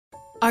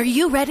Are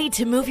you ready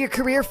to move your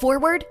career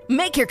forward?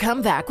 Make your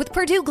comeback with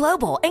Purdue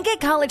Global and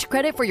get college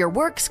credit for your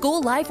work,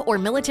 school life, or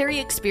military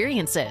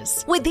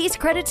experiences. With these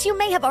credits, you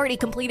may have already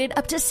completed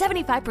up to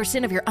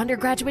 75% of your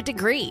undergraduate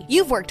degree.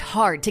 You've worked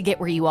hard to get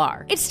where you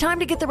are. It's time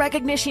to get the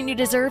recognition you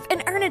deserve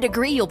and earn a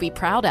degree you'll be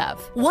proud of.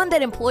 One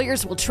that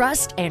employers will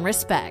trust and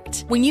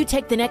respect. When you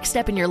take the next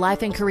step in your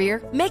life and career,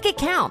 make it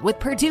count with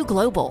Purdue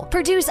Global,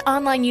 Purdue's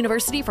online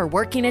university for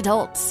working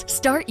adults.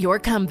 Start your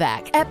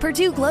comeback at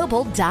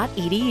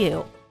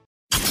purdueglobal.edu.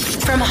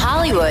 From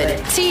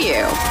Hollywood to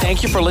you.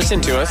 Thank you for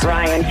listening to us.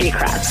 Ryan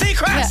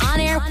Seacrest.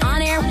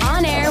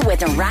 On air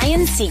with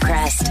Ryan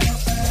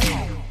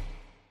Seacrest.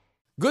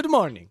 Good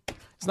morning.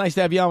 It's nice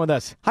to have you on with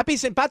us. Happy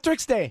St.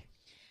 Patrick's Day.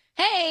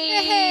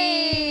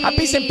 Hey.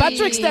 Happy St.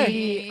 Patrick's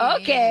Day.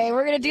 Okay,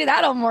 we're going to do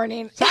that all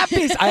morning.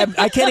 Happy.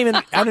 I can't even.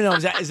 I don't know.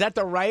 Is that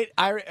the right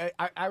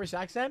Irish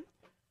accent?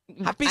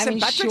 Happy St.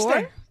 Patrick's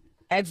Day.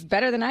 It's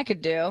better than I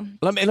could do.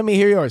 Let me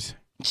hear yours.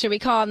 Should we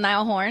call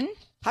Niall Horn?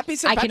 Happy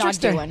St. Patrick's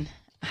Day. I cannot do one.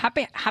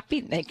 Happy.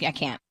 I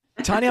can't.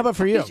 Tanya, how about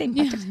for you?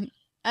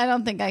 I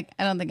don't think I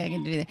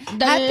can do that.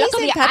 The Happy look of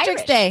St. the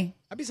Patrick's Irish. Day.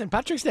 Happy St.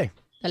 Patrick's Day.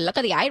 The look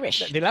of the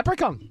Irish. The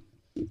leprechaun.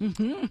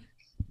 Mm-hmm.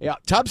 Yeah,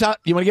 Tubbs,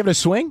 you want to give it a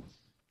swing?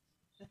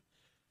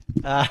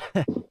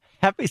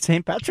 Happy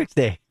St. Patrick's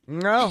Day.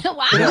 No.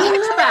 Wow,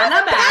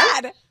 not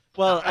bad.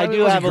 Well, I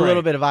do wasn't have a great.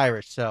 little bit of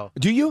Irish, so.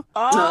 Do you?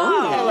 Like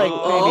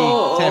maybe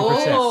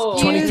 10%.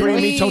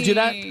 23andMe told you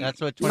that? That's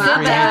what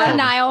Not 23andMe bad, told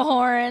me. Niall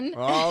Horn.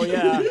 Oh,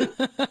 yeah.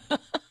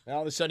 Now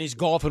all of a sudden he's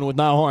golfing with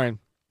Niall Horn.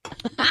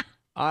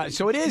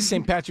 So it is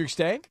St. Patrick's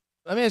Day.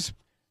 Let me just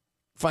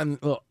find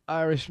a little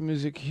Irish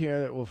music here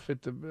that will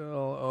fit the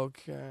bill.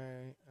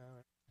 Okay.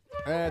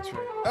 That's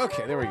right.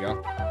 Okay, there we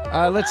go.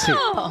 Let's see.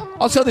 Oh.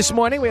 Also this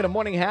morning, we had a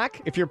morning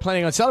hack. If you're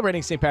planning on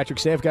celebrating St.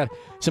 Patrick's Day, I've got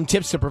some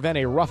tips to prevent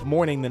a rough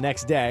morning the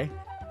next day.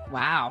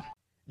 Wow.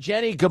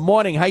 Jenny, good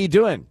morning. How you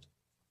doing?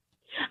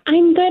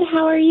 I'm good.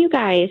 How are you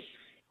guys?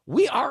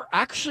 We are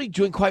actually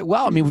doing quite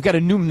well. I mean, we've got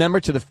a new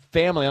member to the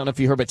family. I don't know if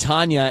you heard, but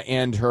Tanya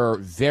and her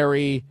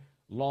very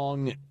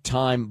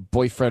long-time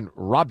boyfriend,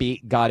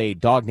 Robbie, got a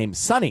dog named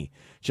Sunny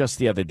just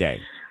the other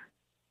day.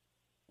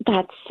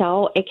 That's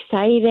so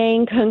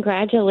exciting.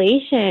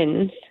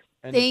 Congratulations.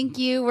 And Thank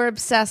you. We're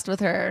obsessed with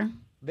her.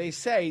 they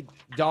say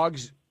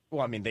dogs,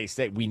 well, I mean,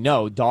 we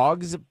know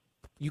dogs,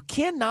 you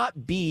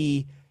cannot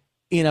be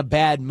in a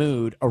bad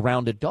mood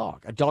around a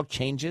dog. A dog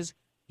changes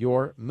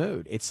your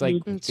mood. It's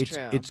like,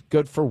 it's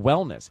good for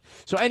wellness.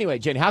 So anyway,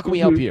 Jenny, how can we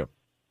help you?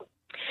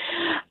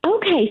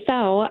 Okay,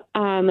 so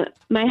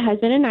my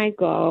husband and I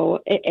go.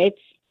 It's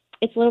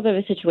a little bit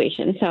of a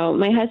situation. So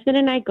my husband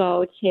and I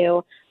go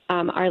to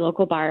our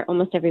local bar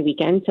almost every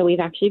weekend. So we've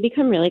actually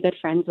become really good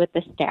friends with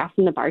the staff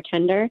and the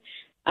bartender.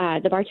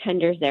 The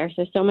bartender's there,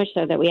 so much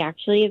so that we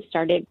actually have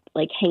started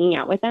like hanging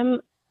out with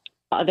them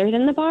other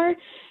than the bar.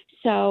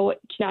 So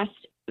just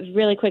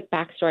really quick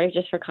backstory,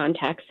 just for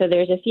context. So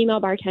there's a female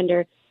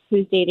bartender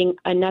who's dating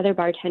another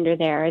bartender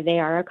there. They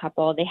are a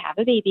couple. They have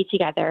a baby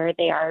together.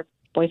 They are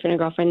boyfriend and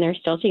girlfriend. They're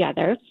still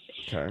together.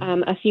 Okay.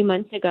 A few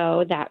months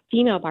ago, that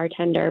female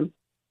bartender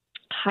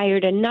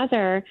hired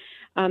another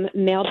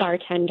male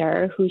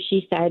bartender who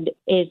she said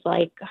is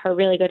like her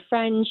really good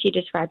friend. She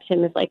describes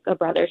him as like a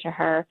brother to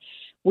her.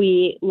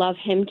 We love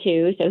him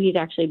too. So he's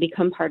actually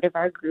become part of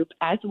our group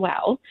as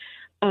well.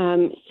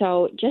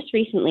 So just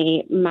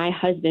recently, my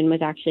husband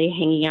was actually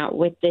hanging out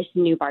with this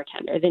new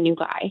bartender, the new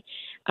guy.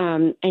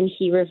 And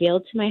he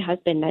revealed to my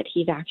husband that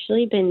he's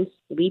actually been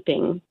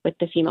sleeping with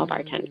the female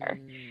bartender,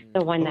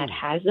 the one that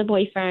has the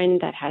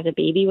boyfriend, that has a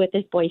baby with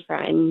his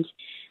boyfriend.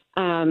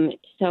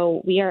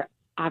 So we are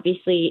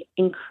obviously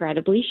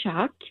incredibly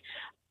shocked.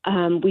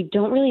 We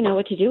don't really know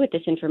what to do with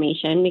this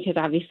information because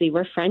obviously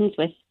we're friends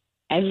with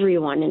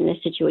everyone in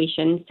this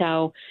situation.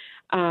 So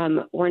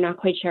we're not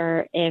quite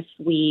sure if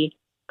we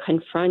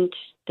confront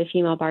the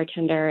female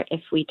bartender,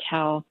 if we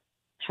tell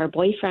her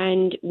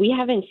boyfriend. We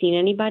haven't seen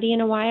anybody in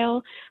a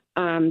while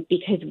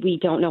because we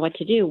don't know what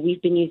to do.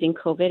 We've been using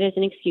COVID as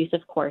an excuse,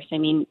 of course. I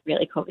mean,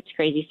 really, COVID's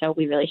crazy, so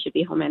we really should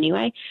be home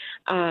anyway.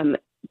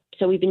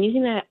 So we've been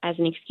using that as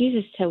an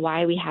excuse as to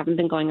why we haven't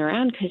been going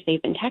around, because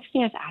they've been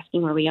texting us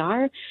asking where we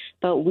are,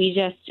 but we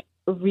just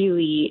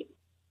really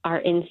are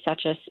in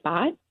such a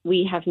spot.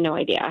 We have no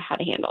idea how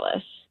to handle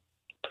this.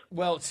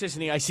 Well,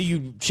 Sisney, I see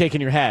you shaking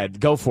your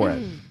head. Go for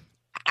it.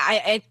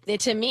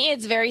 To me,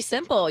 it's very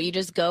simple. You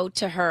just go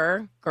to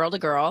her, girl to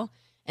girl,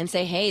 and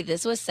say, hey,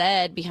 this was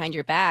said behind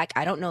your back.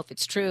 I don't know if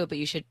it's true, but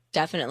you should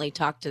definitely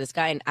talk to this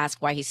guy and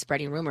ask why he's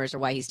spreading rumors or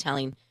why he's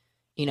telling,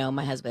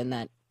 my husband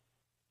that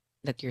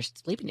you're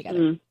sleeping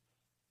together.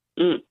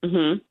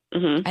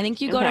 I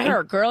think you go to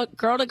her, girl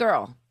to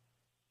girl.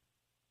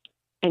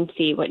 And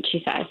see what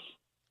she says.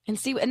 And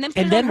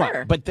then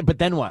what? But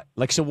then what?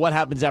 Like, so what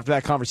happens after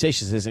that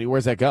conversation, Sisney?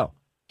 Where's that go?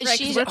 Right,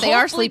 'cause what if they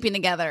are sleeping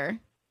together?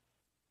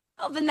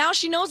 Oh, then now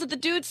she knows that the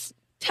dude's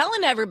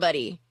telling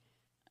everybody.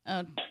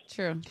 Oh,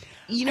 true.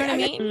 You know what I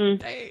mean?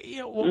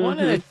 One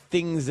of the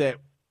things that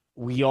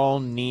we all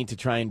need to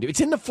try and do,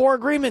 it's in the 4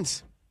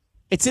 agreements.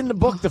 It's in the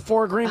book, the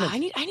 4 agreements. I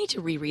need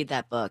to reread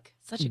that book.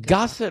 Such a good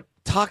Gossip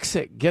book.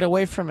 toxic. Get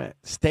away from it.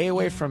 Stay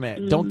away from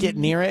it. Don't get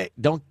near it.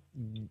 Don't,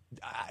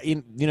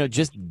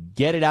 just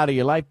get it out of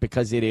your life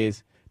because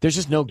there's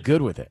just no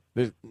good with it.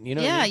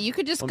 You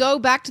could just go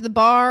back to the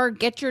bar,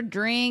 get your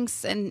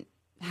drinks, and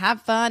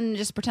have fun and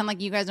just pretend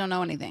like you guys don't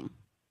know anything.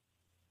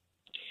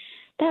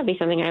 That would be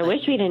something. I wish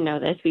we didn't know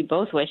this. We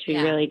both wish we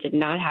really did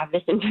not have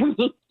this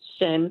information.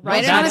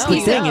 Right. That's the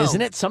thing,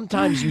 isn't it?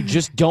 Sometimes you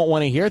just don't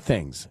want to hear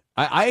things.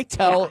 I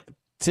tell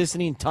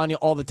Sissany and Tanya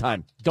all the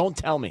time, don't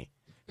tell me.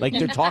 Like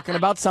they're talking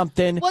about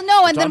something. Well,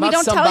 no, and then we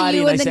don't tell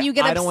you, and I then say, you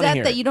get "I don't wanna upset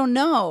hear that it." you don't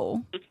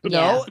know.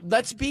 No,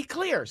 let's be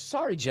clear.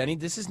 Sorry, Jenny.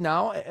 This is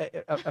now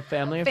a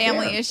family affair.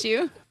 Family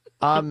issue.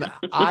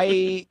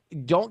 I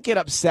don't get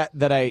upset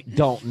that I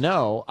don't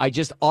know. I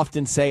just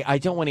often say I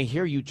don't want to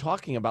hear you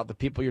talking about the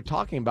people you're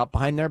talking about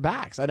behind their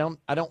backs. I don't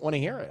want to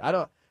hear it. I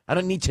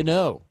don't need to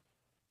know.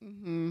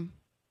 Mm-hmm.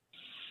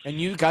 And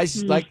you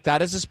guys like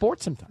that as a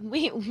sport sometimes.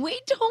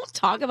 We don't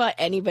talk about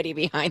anybody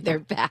behind their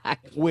back.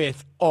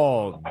 With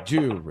all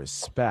due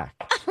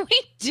respect. We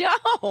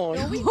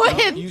don't.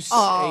 You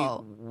say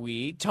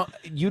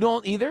you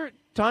don't either,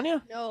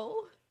 Tanya?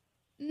 No.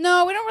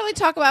 No, we don't really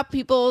talk about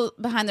people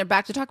behind their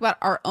backs. We talk about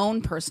our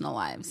own personal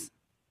lives.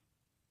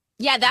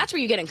 Yeah, that's where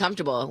you get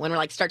uncomfortable when we're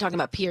like start talking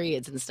about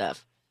periods and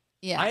stuff.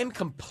 Yeah. I am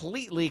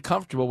completely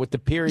comfortable with the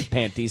period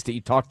panties that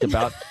you talked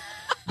about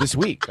this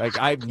week. Like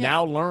I've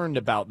now learned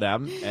about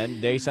them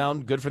and they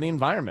sound good for the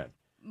environment.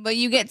 But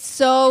you get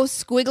so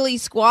squiggly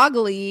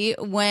squaggly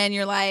when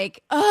you're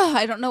like, oh,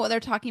 I don't know what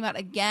they're talking about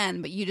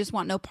again, but you just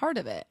want no part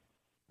of it.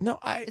 No,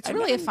 it's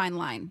really a fine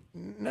line.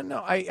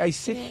 No. I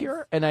sit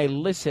here and I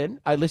listen.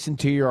 I listen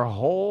to your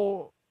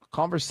whole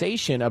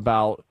conversation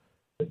about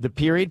the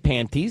period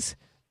panties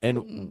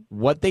and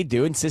what they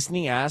do. And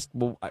Sissany asked,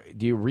 well,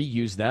 do you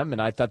reuse them?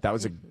 And I thought that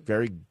was a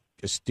very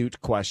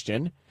astute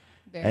question.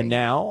 And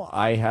now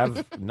I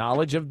have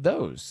knowledge of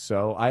those.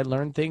 So I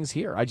learn things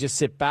here. I just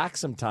sit back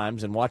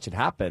sometimes and watch it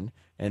happen.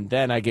 And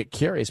then I get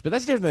curious. But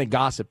that's different than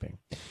gossiping.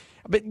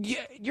 But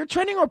your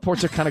trending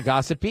reports are kind of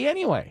gossipy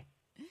anyway.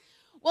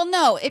 Well,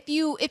 no, if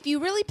you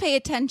really pay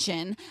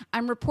attention,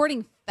 I'm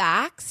reporting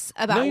facts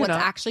about what's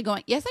actually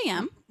going. Yes, I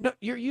am. No,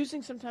 you're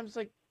using sometimes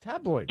like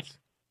tabloids.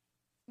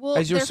 Well,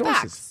 as your they're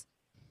sources.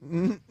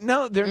 Facts.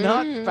 No, they're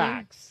not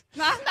facts.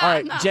 All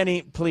right,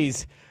 Jenny,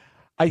 please.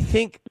 I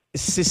think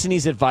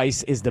Sissany's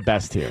advice is the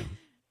best here.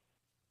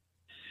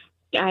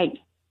 I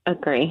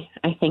agree.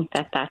 I think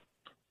that's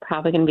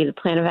probably going to be the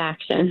plan of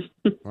action.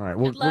 All right.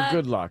 Well,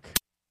 good luck.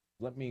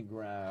 Let me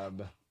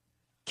grab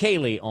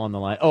Kaylee on the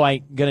line. Oh,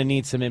 I'm going to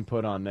need some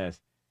input on this.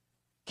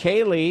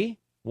 Kaylee,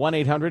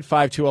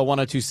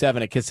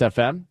 1-800-520-1027 at KISS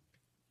FM.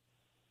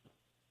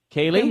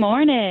 Kaylee? Good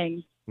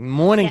morning.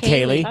 Morning,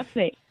 Kaylee. That's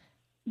me.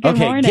 Good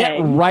Okay, morning. get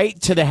right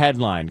to the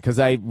headline because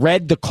I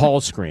read the call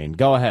screen.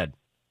 Go ahead.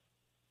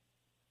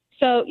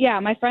 So, yeah,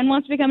 my friend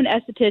wants to become an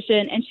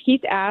esthetician, and she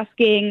keeps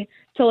asking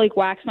to, like,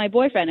 wax my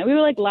boyfriend. And we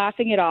were, like,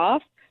 laughing it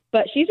off,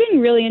 but she's being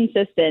really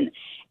insistent.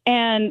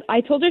 And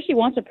I told her she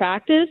wants to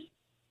practice.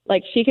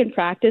 Like, she can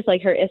practice,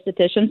 like, her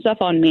esthetician stuff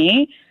on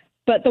me.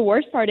 But the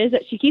worst part is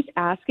that she keeps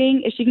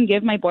asking if she can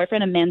give my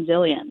boyfriend a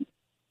manzillion.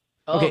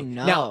 Okay,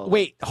 no. Now,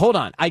 wait, hold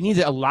on. I need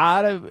a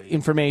lot of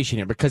information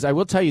here because I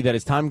will tell you that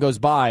as time goes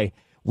by,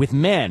 with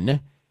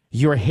men,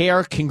 your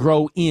hair can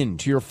grow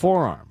into your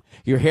forearm.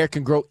 Your hair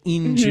can grow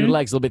into your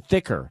legs a little bit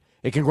thicker.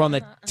 It can grow on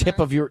the tip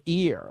of your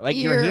ear. Like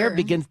your hair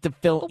begins to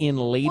fill in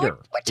later.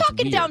 We're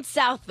talking down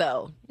south,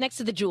 though, next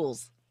to the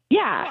jewels.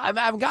 Yeah. I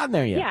haven't gotten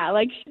there yet. Yeah,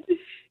 like,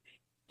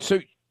 So,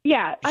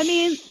 yeah, I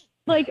mean,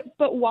 like,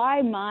 but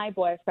why my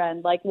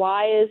boyfriend? Like,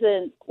 why?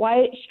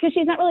 Because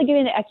she's not really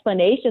giving an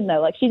explanation,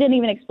 though. Like, she didn't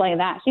even explain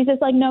that. She's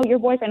just like, no, your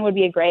boyfriend would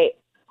be a great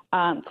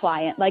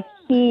client. Like,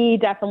 he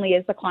definitely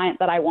is the client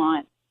that I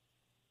want.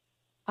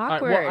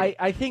 Awkward. all right,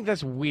 well, I think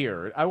that's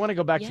weird. I want to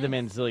go back to the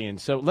manzillion.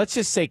 So let's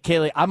just say,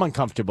 Kaylee, I'm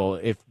uncomfortable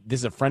if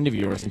this is a friend of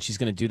yours and she's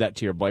going to do that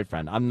to your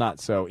boyfriend. I'm not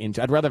so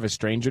into. I'd rather have a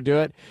stranger do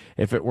it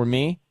if it were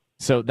me.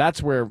 So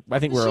that's where I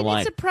think we're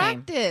aligned. She needs to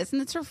practice,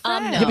 and it's her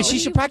friend. Yeah, but she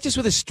should practice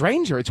with a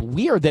stranger. It's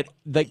weird that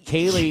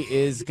Kaylee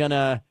is going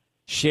to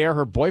share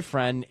her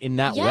boyfriend in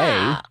that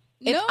way.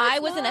 If No, I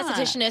it's was an not.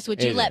 estheticianist,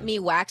 would you It let is. me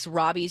wax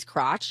Robbie's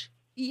crotch?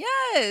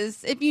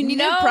 Yes, if you need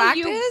No, to you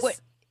practice. would-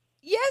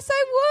 Yes,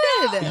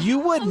 I would. You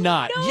would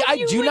not. no, Yeah, I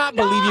you do would not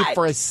believe you not.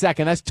 for a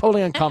second. That's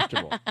totally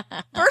uncomfortable.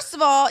 First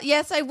of all,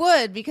 yes, I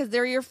would because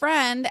they're your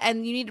friend,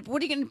 and you need.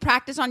 What are you going to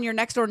practice on your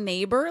next door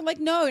neighbor? Like,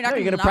 no, you're not. No,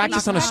 you're going gonna to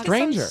practice on a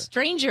stranger.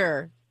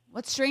 Stranger.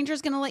 What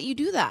stranger's going to let you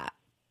do that?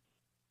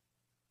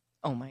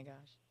 Oh my gosh.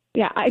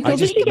 Yeah, I told her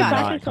just she could am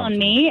not practice on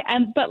me,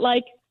 but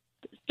like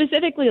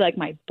specifically like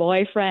my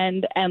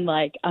boyfriend and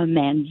like a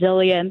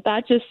manzillion.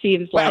 That just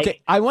seems Well, like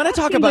okay, I want to that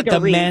talk seems about like a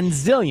the reach.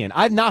 manzillion.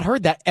 I've not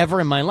heard that ever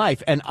in my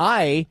life, and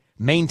I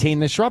maintain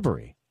the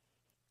shrubbery.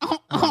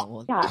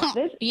 Oh.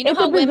 Yeah, You know it's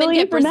how a women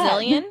get for men.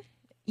 Brazilian?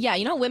 Yeah,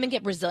 you know how women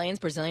get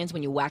Brazilians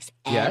when you wax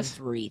Yes.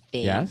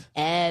 everything. Yes.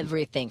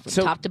 Everything from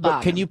So, top to but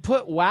bottom. can you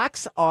put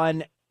wax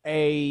on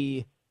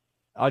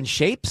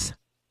shapes?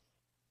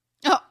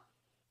 Oh,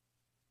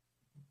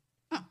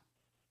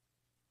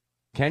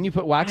 Can you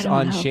put wax I don't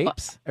on know.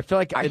 shapes? I feel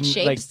like On like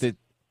shapes? the.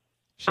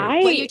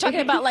 Wait, you're talking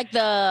about like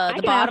the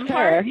can bottom ask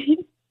part? her.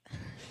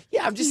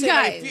 Yeah, I'm just saying.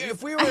 Like, Guys,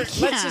 if we were, let's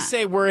just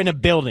say we're in a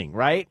building,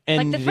 right?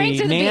 And Like the frames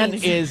or the man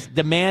beams? is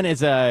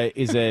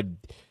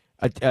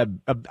a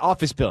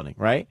office building,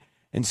 right?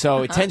 And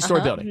so a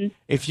 10-story building.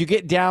 If you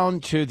get down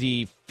to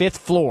the 5th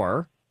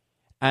floor,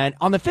 and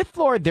on the 5th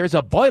floor there's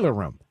a boiler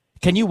room.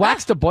 Can you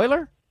wax the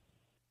boiler?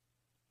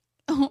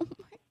 Oh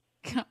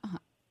my god.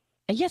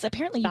 Yes,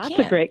 apparently you That's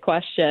can. a great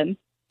question.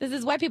 This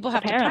is why people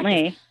have to practice.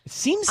 Apparently. It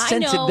seems I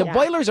sensitive. know. The Yeah.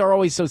 boilers are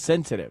always so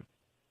sensitive.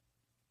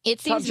 It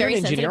seems Tom's, you're very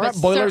an engineer. sensitive. Aren't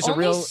But boilers a only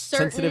real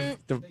certain,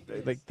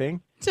 sensitive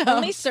thing?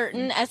 Only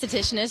certain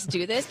estheticianists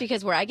do this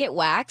because where I get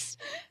waxed,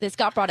 this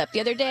got brought up the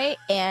other day,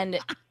 and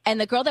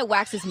the girl that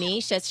waxes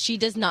me says she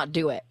does not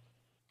do it.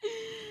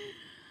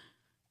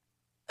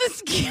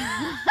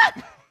 Kayla,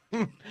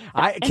 And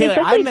I'm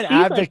especially an she's, like,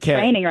 advocate.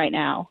 training right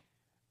now.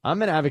 I'm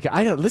an advocate.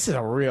 I know this is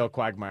a real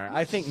quagmire.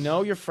 I think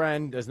no, your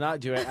friend does not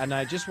do it, and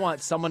I just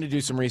want someone to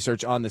do some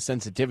research on the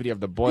sensitivity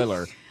of the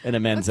boiler in a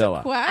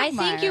Manzilla. I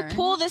think you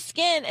pull the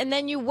skin and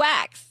then you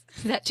wax.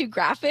 Is that too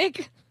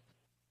graphic?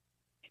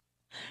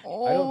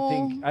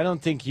 I don't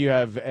think you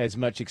have as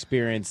much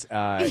experience in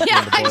Yeah,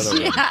 the boiler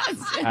she room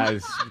has.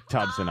 as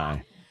Tubbs and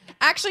I.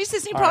 Actually,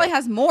 Sissy All probably right.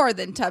 has more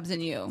than Tubbs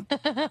and you.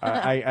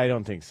 I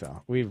don't think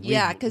so.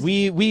 Yeah, 'cause-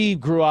 we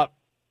grew up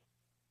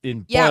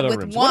in Yeah, boiler with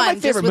rooms. one, One of my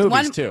just favorite with movies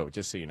one- too.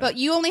 Just so you know. But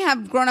you only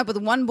have grown up with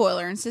one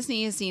boiler, and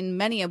Sissy has seen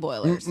many a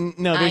boilers.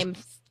 No, there's I'm-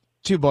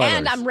 2 boilers.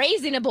 And I'm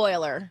raising a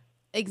boiler.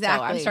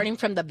 Exactly. So I'm starting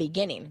from the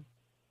beginning.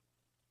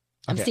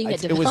 I'm Okay, seeing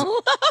it it was-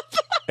 develop.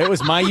 It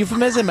was my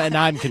euphemism, and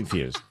I'm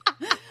confused.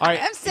 All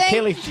right, I'm saying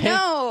Kaylee,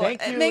 no,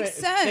 thank it you. makes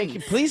Thank you.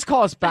 sense. Please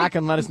call us back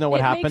and let us know what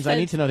It makes happens. I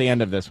need sense. to know the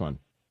end of this one.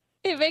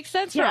 It makes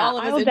sense for Yeah, all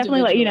of us. I will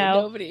definitely let you individually.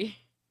 know. Nobody.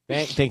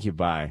 Thank you.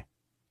 Bye.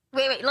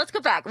 Wait. Let's go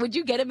back. Would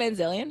you get a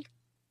Manzillion?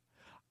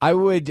 I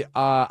would.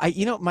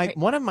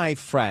 One of my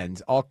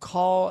friends. I'll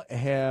call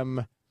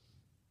him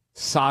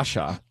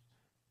Sasha.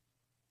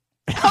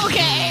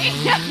 Okay.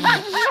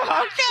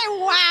 Okay.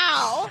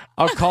 Wow.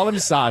 I'll call him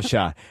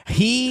Sasha.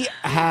 He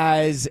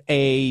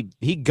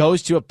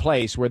goes to a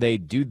place where they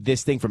do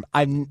this thing from.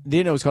 I didn't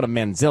know it was called a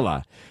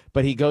Manzilla,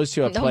 but he goes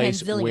to a No,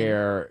 place Manzillion.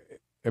 where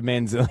a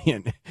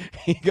Manzillion.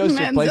 He goes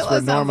to a place Manzilla where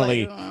sounds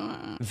normally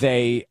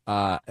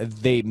like-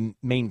 they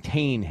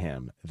maintain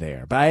him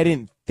there, but I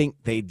didn't think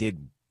they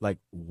did like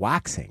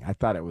waxing. I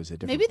thought it was a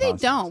different. Maybe they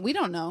process. don't. We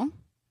don't know.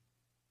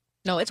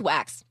 No, it's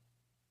wax.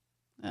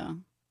 Yeah.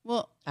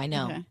 Well, I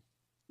know. okay.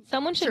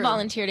 Someone should True.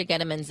 volunteer to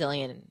get a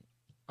Manzillion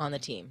on the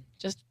team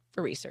just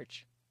for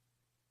research.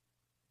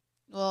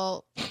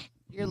 Well,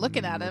 you're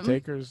looking at him.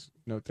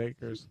 No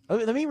takers.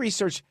 Let me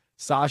research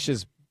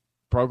Sasha's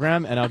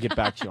program, and I'll get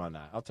back to you on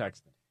that. I'll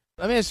text him.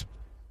 Let me just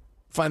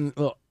find a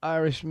little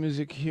Irish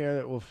music here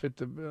that will fit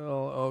the bill.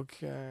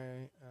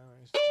 Okay.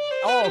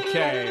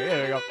 Okay,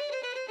 there we go.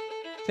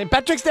 St.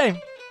 Patrick's Day.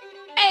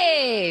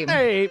 Hey.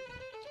 Hey.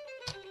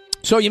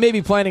 So you may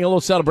be planning a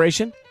little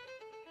celebration,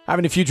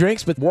 having a few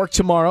drinks, but work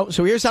tomorrow.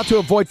 So here's how to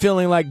avoid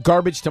feeling like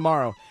garbage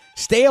tomorrow.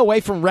 Stay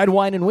away from red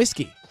wine and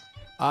whiskey.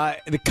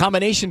 The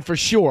combination for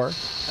sure.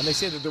 And they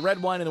say that the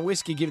red wine and the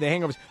whiskey give you the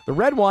hangovers. The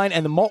red wine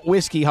and the malt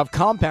whiskey have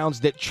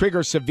compounds that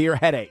trigger severe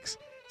headaches.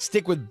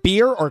 Stick with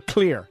beer or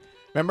clear.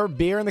 Remember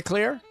beer and the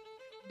clear?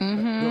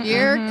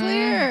 You're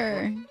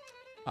clear.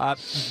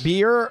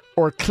 Beer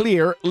or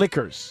clear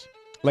liquors,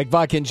 like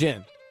vodka and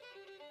gin.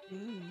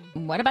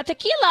 What about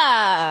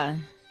tequila?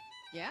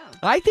 Yeah.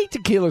 I think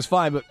tequila's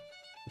fine, but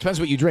it depends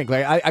what you drink.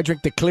 Like I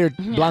drink the clear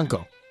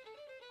Blanco.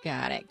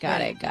 Got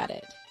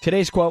it.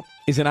 Today's quote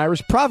is an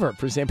Irish proverb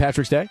for St.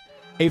 Patrick's Day.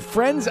 A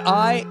friend's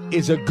eye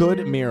is a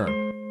good mirror.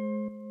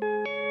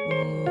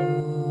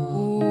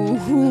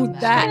 Ooh,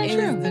 that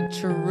is the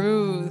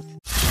truth.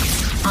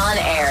 On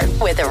air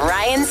with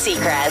Ryan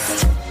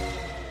Seacrest.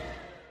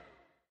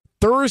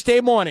 Thursday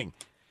morning.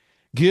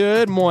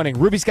 Good morning.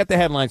 Ruby's got the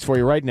headlines for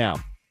you right now.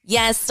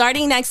 Yes,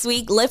 starting next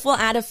week, Lyft will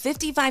add a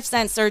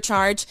 55-cent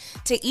surcharge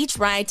to each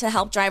ride to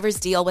help drivers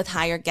deal with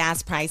higher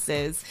gas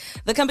prices.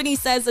 The company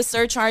says the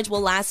surcharge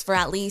will last for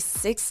at least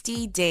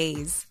 60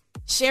 days.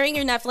 Sharing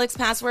your Netflix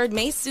password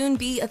may soon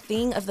be a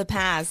thing of the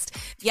past.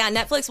 Yeah,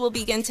 Netflix will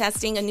begin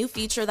testing a new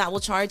feature that will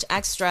charge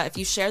extra if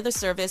you share the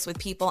service with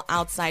people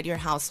outside your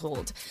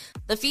household.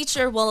 The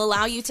feature will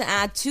allow you to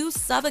add 2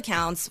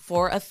 sub-accounts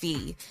for a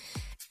fee.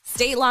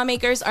 State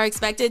lawmakers are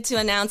expected to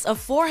announce a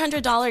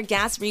 $400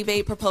 gas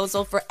rebate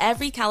proposal for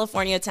every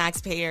California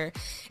taxpayer.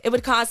 It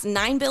would cost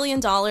 $9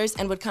 billion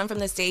and would come from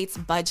the state's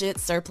budget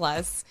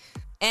surplus.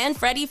 And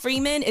Freddie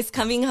Freeman is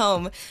coming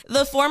home.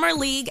 The former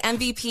league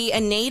MVP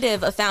and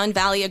native of Fountain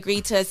Valley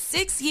agreed to a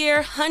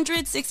 6-year,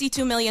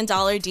 $162 million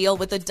deal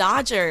with the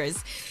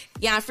Dodgers.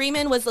 Yeah,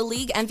 Freeman was the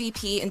league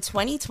MVP in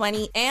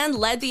 2020 and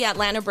led the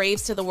Atlanta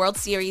Braves to the World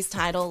Series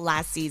title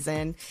last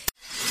season.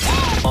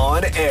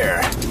 On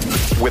air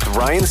with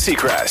Ryan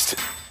Seacrest.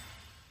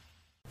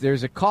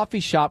 There's a coffee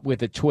shop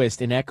with a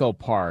twist in Echo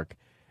Park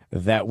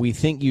that we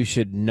think you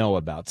should know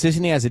about.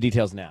 Sisney has the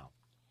details now.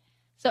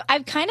 So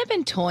I've kind of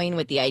been toying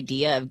with the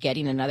idea of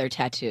getting another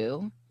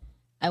tattoo.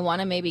 I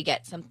want to maybe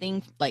get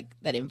something like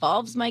that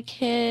involves my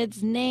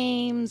kids'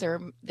 names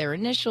or their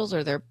initials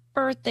or their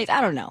birthdays.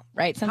 I don't know,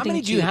 right? Something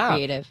many do you have?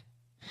 creative.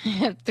 I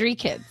have 3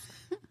 kids.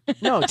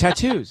 No,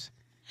 tattoos.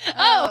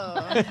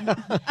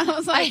 I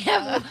was like,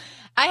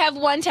 I have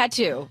 1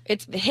 tattoo.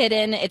 It's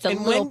hidden. It's a And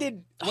little when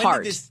did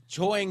heart. this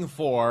toying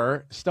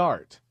for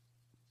start?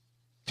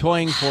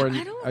 Toying for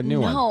a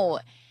new one. No,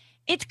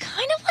 it's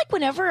kind of like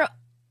whenever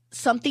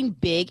something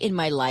big in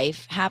my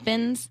life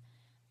happens,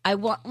 I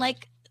want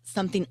like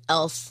something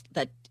else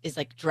that is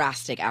like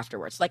drastic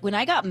afterwards. Like when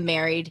I got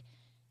married,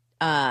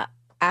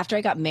 after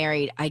I got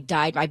married, I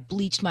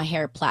bleached my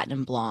hair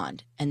platinum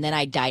blonde, and then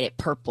I dyed it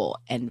purple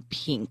and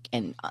pink,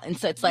 and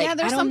so it's like yeah,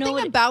 there's I don't know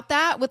something what about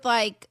that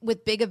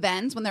with big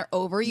events when they're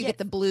over, you get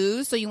the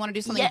blues, so you want to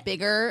do something Yeah.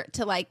 bigger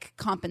to like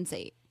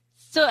compensate.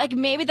 So like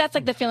maybe that's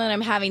like the feeling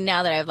I'm having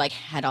now that I've like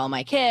had all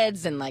my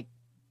kids and like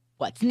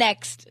what's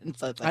next, and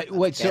so it's like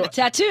let's get a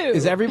tattoo.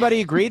 Does everybody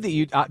agree that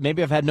you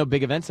maybe I've had no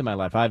big events in my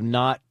life? I've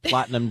not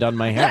platinum done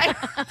my hair.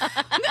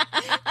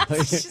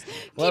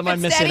 What am I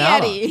missing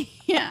out on?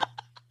 Yeah.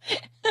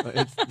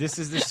 This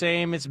is the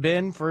same it's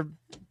been for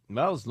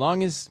as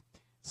long as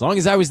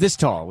I was this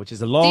tall, which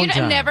is a long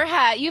time.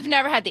 You've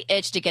never had the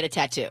itch to get a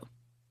tattoo.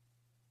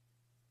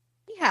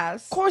 He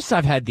has. Of course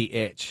I've had the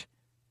itch.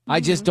 I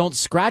just don't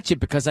scratch it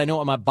because I know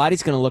what my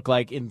body's going to look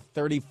like in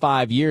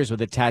 35 years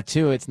with a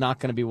tattoo. It's not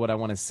going to be what I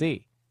want to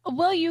see.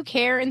 Will you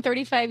care in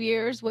 35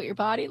 years what your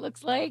body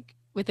looks like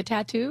with a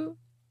tattoo?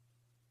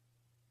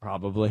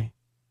 Probably.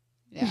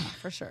 Yeah,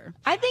 for sure.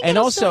 I think And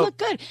it'll also- still look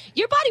good.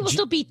 Your body will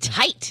still be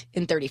tight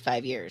in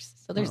 35 years.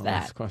 So there's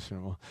that. That's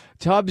questionable.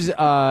 Tubbs,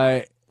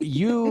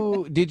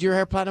 you did your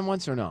hair platinum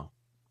once or no?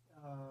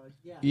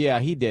 Yeah,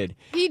 he did.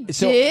 He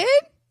So- did?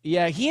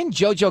 Yeah, he and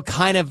JoJo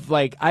kind of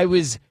like, I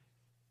was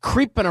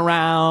creeping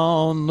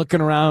around,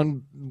 looking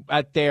around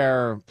at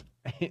their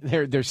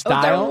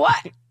style.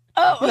 what?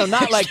 Oh, You know,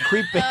 not like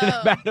creeping in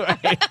a bad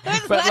way,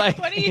 but like,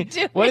 what are you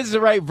doing? what is the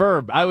right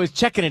verb? I was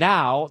checking it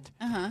out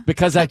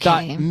because I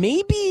thought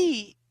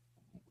maybe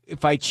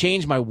if I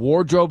change my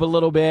wardrobe a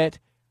little bit,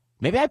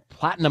 maybe I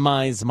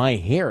platinumize my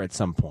hair at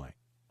some point.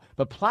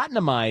 But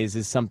platinumize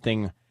is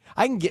something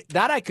I can get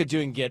that I could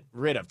do and get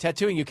rid of.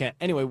 Tattooing you can't.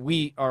 Anyway,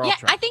 we are Yeah, off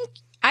track.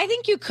 I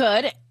think you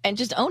could and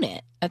just own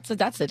it.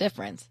 That's the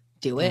difference.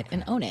 Do it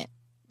and own it.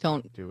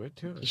 Don't do it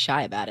too. Be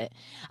shy about it.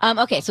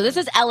 Okay, so this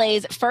is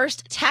LA's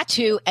first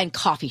tattoo and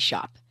coffee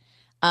shop.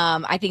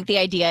 I think the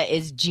idea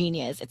is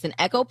genius. It's in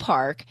Echo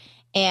Park,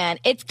 and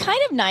it's kind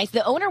of nice.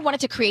 The owner wanted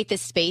to create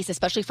this space,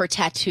 especially for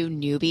tattoo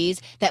newbies,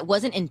 that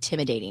wasn't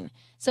intimidating.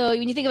 So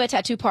when you think of a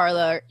tattoo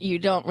parlor, you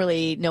don't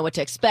really know what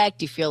to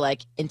expect. You feel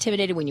like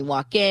intimidated when you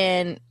walk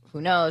in.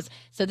 Who knows?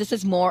 So this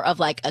is more of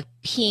like a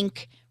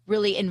pink,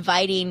 really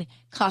inviting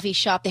coffee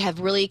shop. They have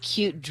really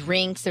cute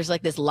drinks. There's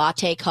like this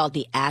latte called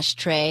the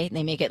ashtray.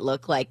 They make it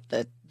look like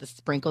the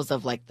sprinkles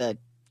of like the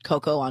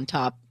cocoa on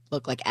top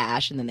look like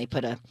ash, and then they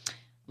put a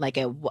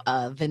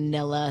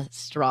vanilla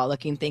straw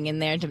looking thing in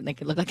there to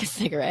make it look like a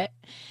cigarette.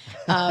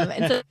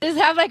 And so just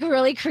have like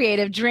really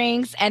creative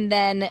drinks, and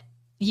then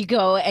you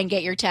go and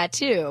get your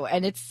tattoo.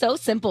 And it's so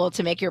simple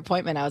to make your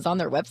appointment. I was on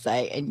their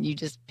website, and you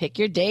just pick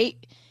your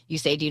date. You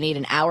say, do you need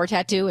an hour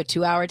tattoo, a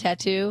 2-hour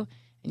tattoo?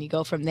 And you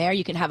go from there.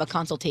 You can have a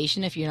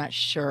consultation if you're not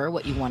sure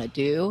what you want to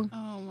do.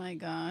 Oh my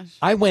gosh.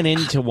 I went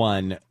into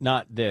one,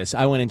 not this.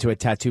 I went into a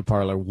tattoo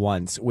parlor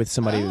once with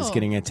somebody who was Oh.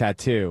 getting a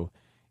tattoo,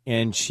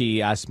 and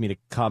she asked me to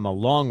come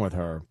along with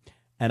her.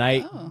 And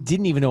I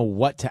didn't even know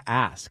what to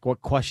ask,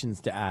 what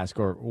questions to ask,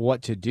 or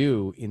what to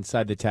do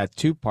inside the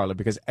tattoo parlor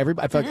because I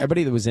felt like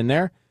everybody that was in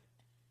there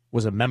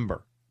was a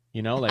member.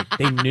 You know, like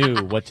they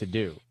knew what to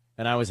do,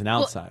 and I was an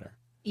outsider.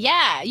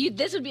 Yeah,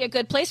 this would be a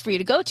good place for you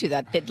to go to.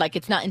 That like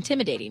it's not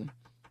intimidating.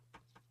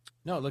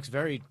 No, it looks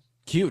very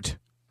cute.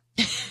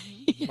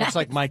 Looks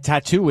like my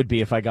tattoo would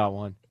be if I got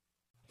one.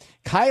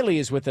 Kylie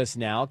is with us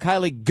now.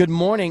 Kylie, good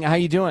morning. How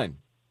you doing?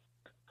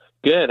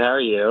 Good. How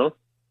are you?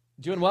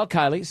 Doing well,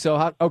 Kylie.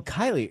 So,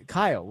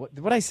 Kyle. What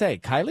did I say?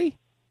 Kylie?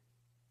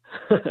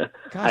 Gosh,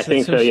 I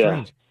think that's so, yeah.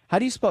 strange. How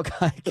do you spell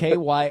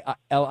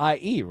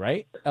Kylie,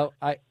 right?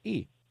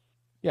 Lie.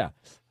 Yeah.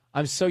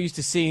 I'm so used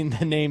to seeing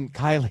the name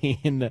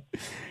Kylie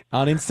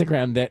on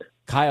Instagram that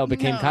Kyle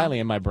became Kylie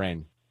in my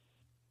brain.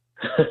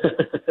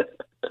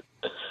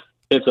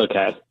 It's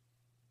okay.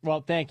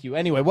 Well, thank you.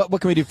 Anyway, what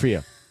can we do for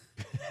you?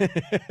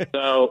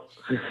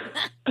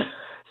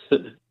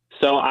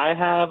 So I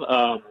have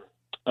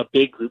a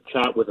big group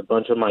chat with a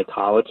bunch of my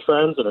college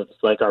friends, and it's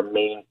like our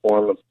main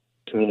form of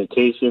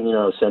communication, you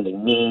know,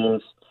 sending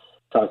memes,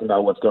 talking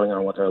about what's going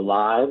on with our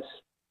lives.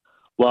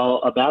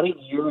 Well, about a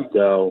year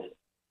ago,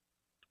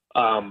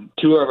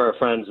 2 of our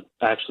friends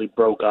actually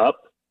broke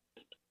up,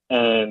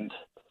 and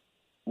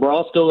we're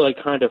all still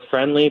like kind of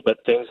friendly, but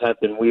things have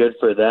been weird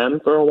for them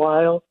for a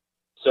while.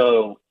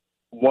 So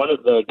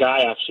the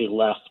guy actually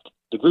left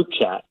the group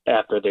chat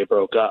after they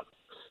broke up.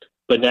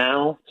 But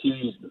now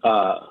he's,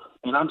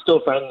 and I'm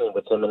still friendly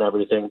with him and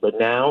everything, but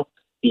now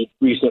he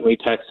recently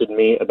texted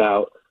me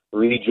about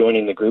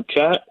rejoining the group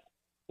chat.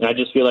 And I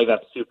just feel like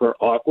that's super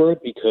awkward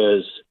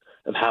because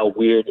of how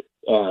weird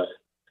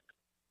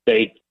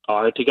they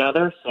are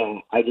together.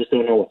 So I just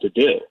don't know what to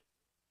do.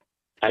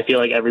 I feel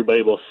like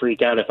everybody will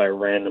freak out if I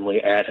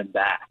randomly add him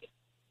back.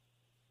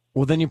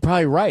 Well, then you're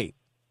probably right.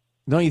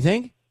 Don't you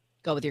think?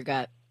 Go with your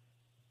gut.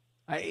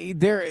 I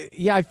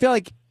feel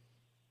like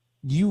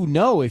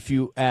if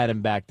you add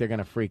him back, they're going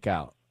to freak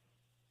out.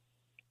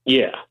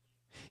 Yeah.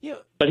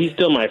 But he's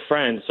still my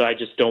friend, so I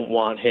just don't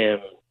want him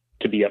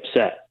to be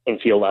upset and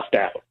feel left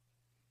out.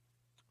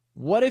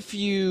 What if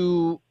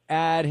you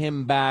add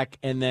him back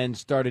and then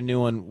start a new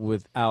one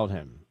without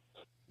him?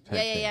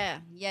 Yeah.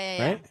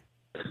 Right?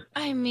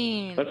 I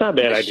mean, that's not a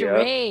bad idea.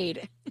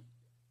 Charade.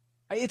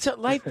 It's a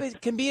life.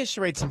 It can be a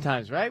charade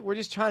sometimes, right? We're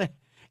just trying to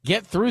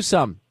get through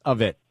some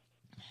of it.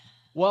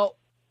 Well,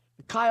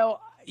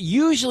 Kyle,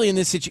 usually in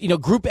this situation,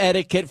 group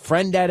etiquette,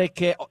 friend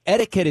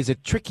etiquette is a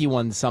tricky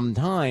one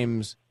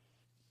sometimes.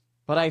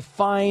 But I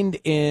find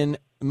in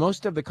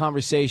most of the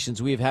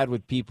conversations we've had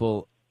with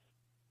people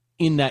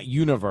in that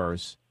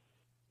universe,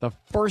 the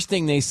first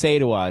thing they say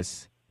to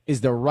us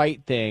is the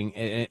right thing,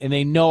 and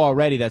they know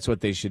already that's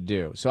what they should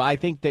do. So I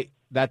think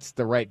that's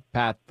the right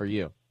path for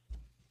you.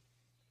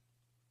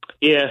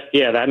 Yeah,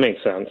 that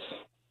makes sense.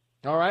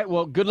 All right.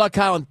 Well, good luck,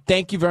 Kyle, and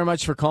thank you very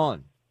much for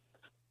calling.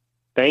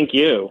 Thank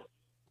you.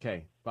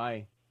 Okay,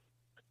 bye.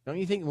 Don't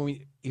you think when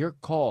we hear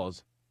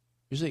calls,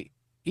 usually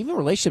even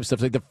relationship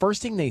stuff, like the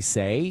first thing they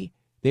say,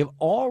 they've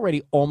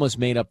already almost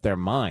made up their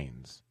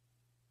minds.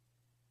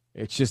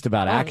 It's just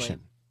about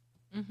action.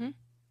 Mm-hmm.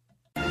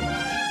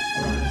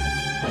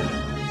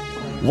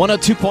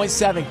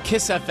 102.7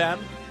 KISS FM.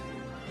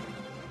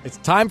 It's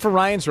time for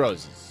Ryan's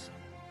Roses.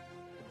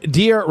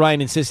 Dear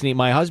Ryan and Sissany,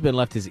 my husband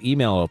left his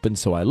email open,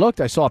 so I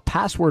looked. I saw a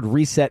password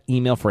reset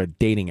email for a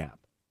dating app.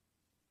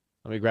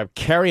 Let me grab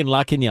Carrie in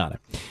La Cañada.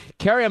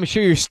 Carrie, I'm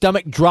sure your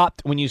stomach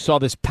dropped when you saw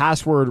this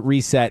password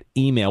reset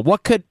email.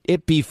 What could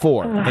it be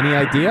for? Any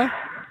idea?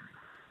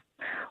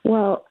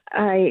 Well,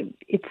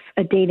 it's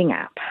a dating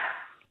app.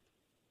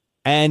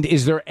 And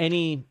is there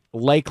any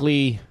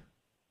likely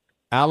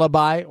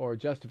alibi or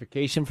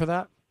justification for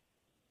that?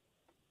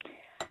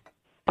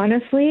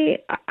 Honestly,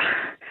 I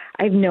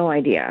have no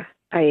idea.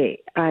 I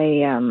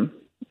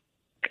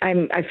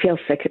feel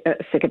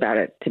sick about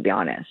it, to be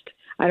honest.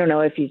 I don't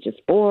know if he's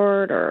just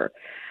bored or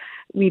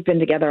we've been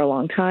together a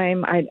long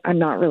time. I'm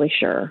not really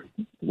sure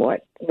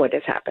what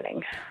is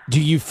happening. Do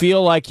you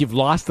feel like you've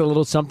lost a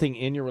little something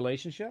in your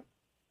relationship?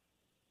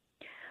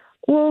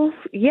 Well,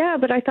 yeah,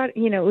 but I thought,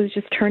 it was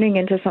just turning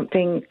into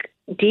something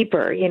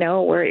deeper,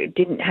 where it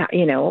didn't have,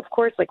 of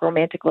course, like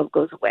romantic love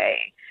goes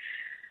away.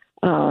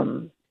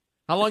 How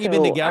long have you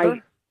been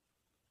together?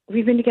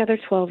 We've been together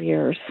 12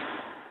 years.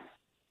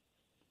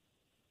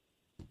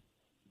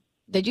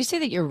 Did you say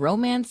that your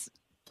romance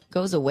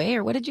goes away,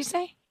 or what did you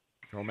say?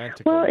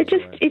 Romantic. Well,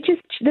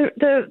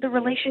 the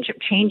relationship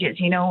changes,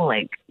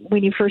 like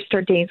when you first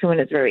start dating someone,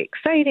 it's very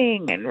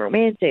exciting and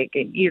romantic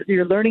and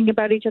you're learning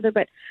about each other.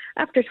 But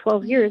after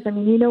 12 years,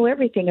 you know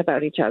everything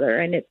about each other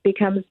and it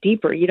becomes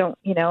deeper. You don't,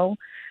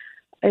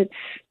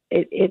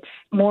 it's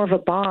more of a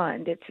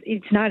bond.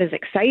 It's not as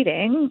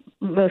exciting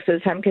most of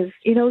the time because,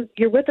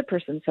 you're with the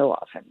person so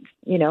often,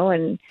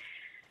 and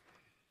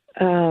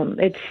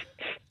it's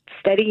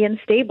steady and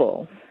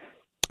stable.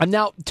 And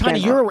now,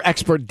 Tanya, you're an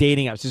expert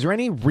dating apps. Is there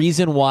any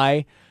reason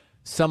why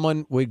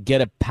someone would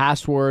get a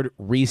password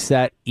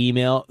reset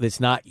email that's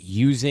not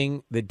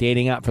using the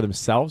dating app for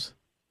themselves?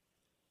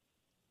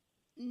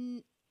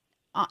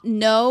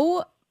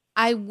 No,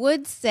 I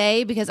would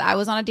say because I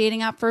was on a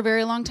dating app for a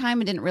very long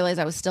time and didn't realize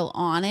I was still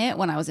on it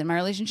when I was in my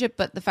relationship.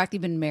 But the fact that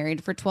you've been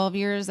married for 12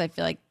 years, I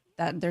feel like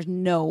that there's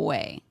no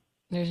way.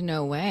 There's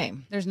no way.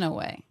 There's no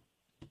way.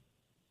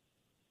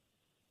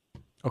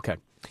 Okay.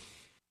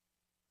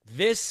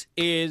 This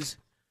is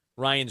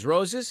Ryan's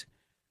Roses.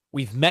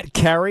 We've met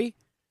Carrie.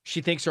 She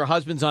thinks her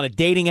husband's on a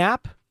dating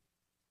app.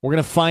 We're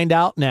going to find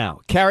out now.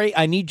 Carrie,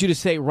 I need you to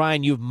say,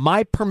 Ryan, you have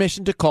my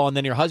permission to call, and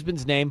then your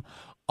husband's name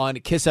on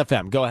KISS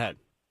FM. Go ahead.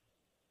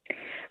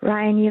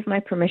 Ryan, you have my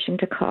permission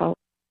to call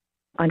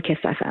on KISS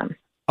FM.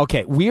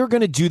 Okay, we are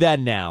going to do that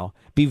now.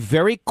 Be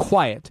very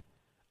quiet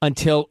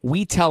until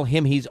we tell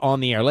him he's on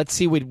the air. Let's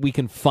see what we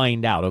can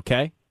find out,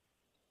 okay?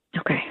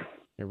 Okay.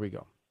 Here we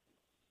go.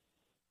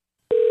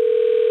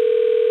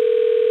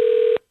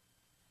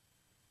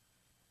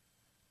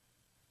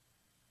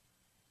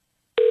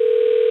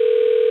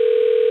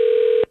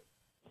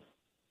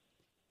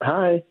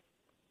 Hi.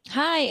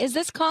 Hi, is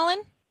this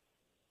Colin?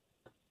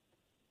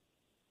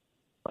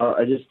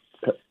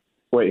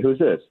 Wait, who's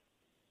this?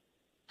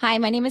 Hi,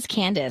 my name is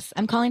Candace.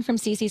 I'm calling from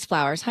Cece's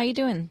Flowers. How you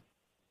doing?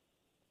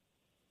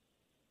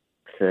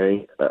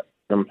 Okay,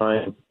 I'm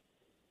fine.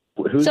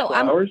 Who's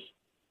Flowers?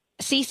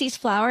 Cece's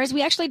Flowers.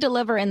 We actually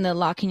deliver in the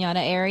La Cañada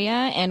area,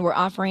 and we're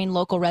offering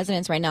local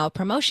residents right now a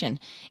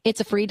promotion. It's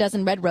a free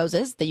dozen red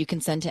roses that you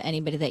can send to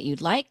anybody that you'd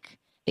like.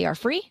 They are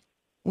free.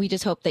 We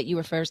just hope that you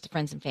refer us to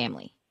friends and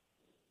family.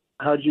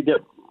 How'd you get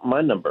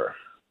my number?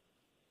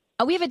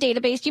 We have a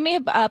database. You may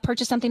have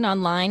purchased something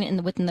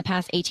online within the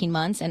past 18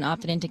 months and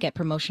opted in to get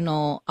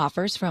promotional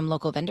offers from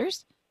local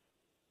vendors.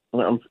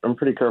 I'm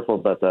pretty careful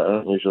about that. I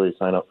don't usually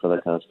sign up for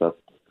that kind of stuff.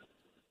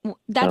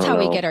 That's how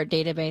we know. get our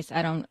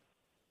database.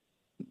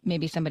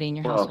 Maybe somebody in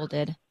your household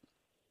did.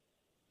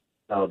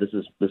 No, this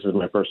is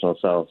my personal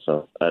cell,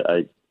 so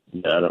I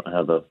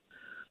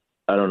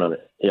don't know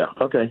that. Yeah,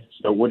 okay.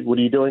 So what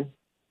are you doing?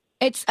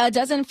 It's a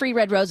dozen free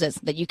red roses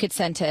that you could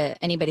send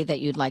to anybody that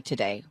you'd like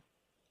today.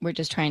 We're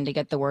just trying to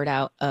get the word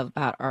out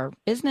about our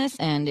business,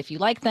 and if you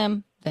like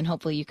them, then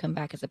hopefully you come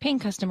back as a paying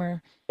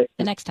customer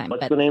the next time.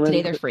 What's But the name today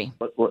of they're free.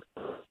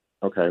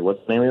 Okay, what's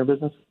the name of your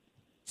business?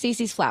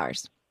 Cece's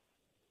Flowers.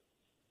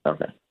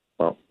 Okay.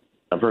 Well,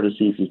 I've heard of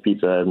Cece's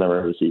Pizza. I've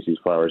never heard of Cece's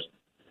Flowers.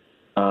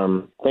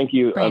 Thank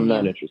you. Brand I'm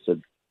not new.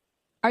 interested.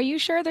 Are you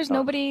sure there's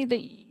nobody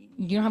that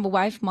you don't have a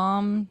wife,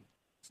 mom,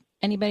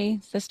 anybody,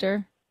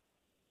 sister?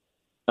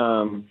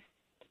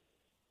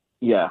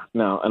 Yeah,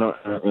 no, I don't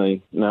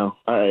really. No,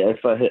 if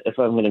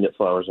I'm going to get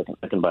flowers,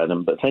 I can buy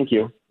them. But thank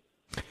you.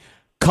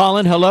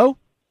 Colin, hello?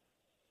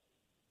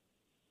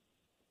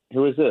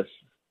 Who is this?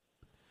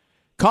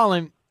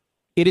 Colin,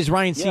 it is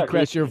Ryan Yeah,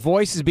 Seacrest. Your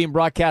voice is being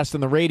broadcast on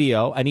the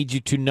radio. I need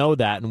you to know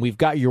that. And we've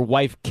got your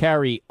wife,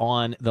 Carrie,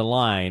 on the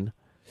line.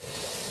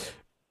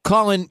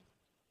 Colin,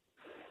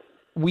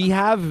 we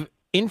have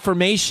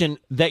information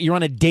that you're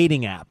on a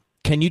dating app.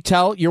 Can you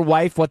tell your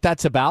wife what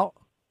that's about?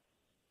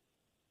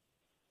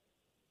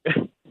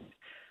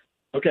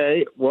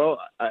 Okay, well,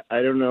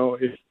 I don't know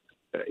if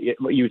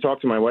you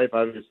talked to my wife.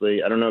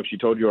 Obviously, I don't know if she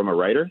told you I'm a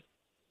writer.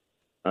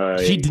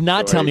 She did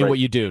not tell me what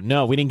you do.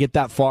 No, we didn't get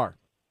that far.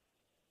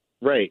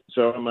 Right.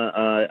 So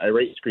I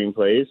write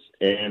screenplays,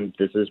 and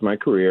this is my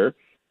career.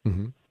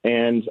 Mm-hmm.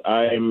 And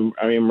I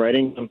am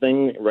writing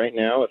something right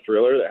now, a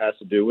thriller that has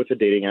to do with a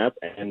dating app,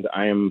 and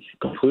I am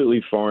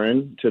completely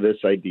foreign to this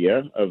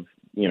idea of,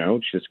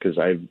 just because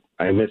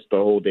I missed the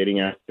whole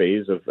dating app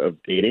phase of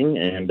dating,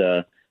 and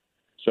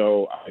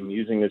so I'm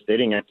using this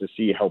dating app to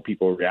see how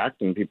people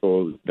react and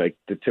people like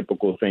the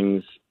typical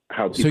things,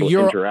 how people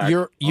interact.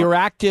 So you're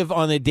active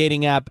on the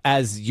dating app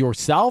as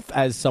yourself,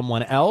 as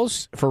someone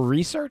else for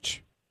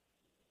research?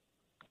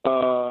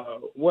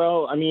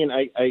 Well, I mean,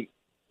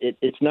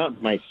 it's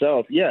not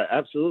myself. Yeah,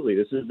 absolutely.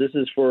 This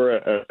is for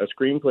a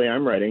screenplay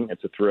I'm writing.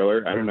 It's a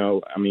thriller. I don't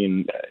know. I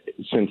mean,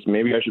 since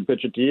maybe I should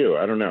pitch it to you.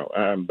 I don't know.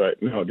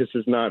 But no, this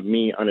is not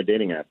me on a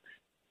dating app.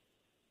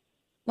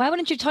 Why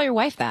wouldn't you tell your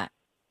wife that?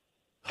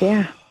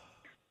 Yeah,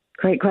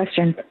 great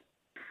question.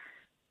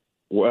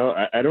 Well,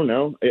 I don't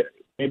know.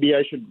 Maybe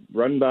I should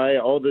run by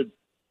all the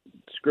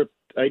script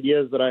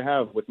ideas that I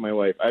have with my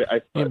wife. Yeah,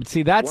 but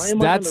see, that's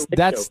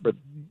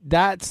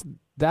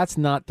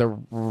not the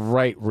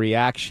right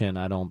reaction,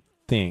 I don't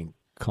think,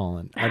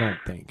 Colin. I don't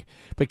think.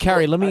 But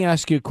Carrie, let me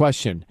ask you a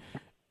question.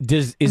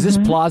 Is this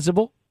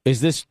plausible?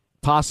 Is this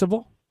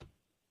possible?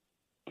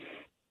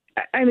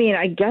 I mean,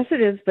 I guess it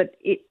is, but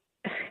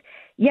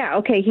yeah,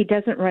 okay, he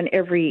doesn't run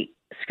every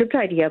script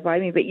idea by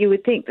me, but you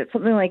would think that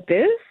something like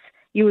this,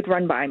 you would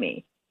run by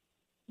me.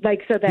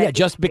 Like, so that. Yeah,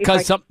 just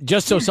because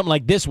something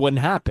like this wouldn't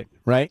happen,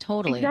 right?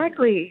 Totally.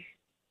 Exactly.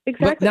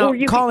 But now, or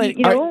you, Colin,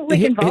 involve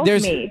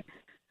me.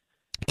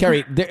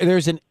 Carrie,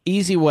 there's an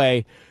easy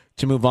way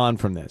to move on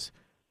from this.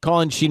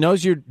 Colin, she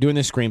knows you're doing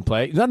the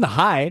screenplay. There's nothing to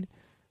hide.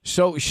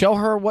 So show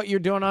her what you're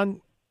doing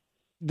on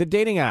the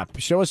dating app.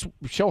 Show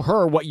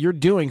her what you're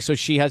doing so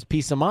she has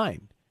peace of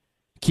mind.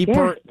 Keep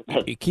her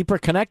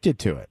connected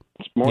to it.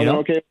 It's more than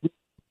okay.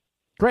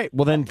 Great.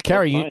 Well then,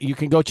 Carrie, you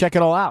can go check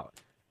it all out.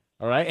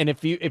 All right. And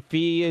if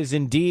he is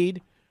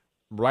indeed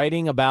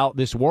writing about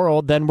this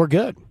world, then we're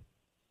good.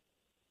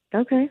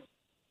 Okay.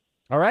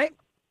 All right.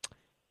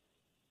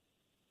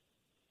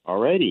 All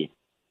righty.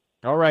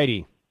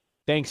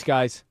 Thanks,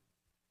 guys.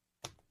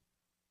 I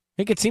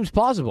think it seems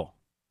plausible.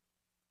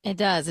 It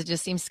does. It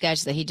just seems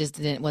sketch that he just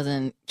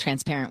wasn't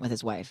transparent with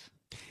his wife.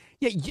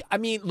 Yeah, I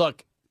mean,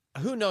 look,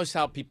 who knows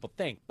how people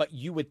think, but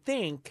you would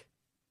think,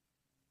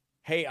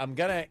 hey, I'm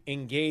going to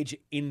engage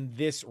in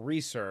this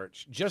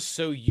research just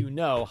so you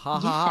know,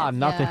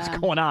 nothing's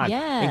going on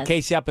in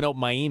case you happen to open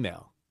my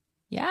email.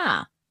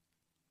 Yeah.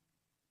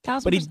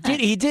 1000%.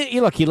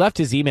 But he left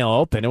his email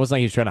open. It wasn't like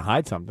he was trying to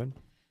hide something.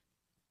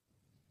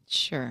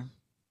 Sure.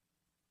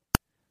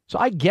 So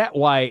I get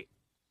why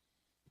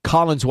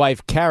Colin's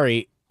wife,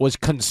 Carrie, was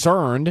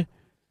concerned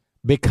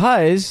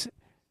because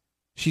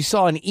she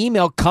saw an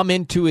email come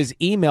into his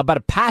email about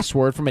a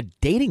password from a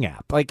dating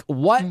app. Like,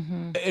 what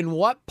in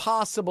what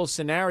possible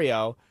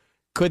scenario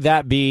could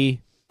that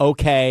be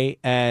okay?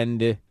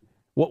 And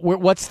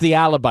what's the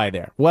alibi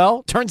there?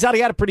 Well, turns out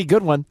he had a pretty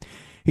good one.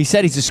 He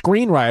said he's a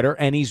screenwriter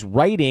and he's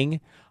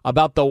writing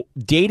about the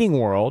dating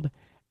world,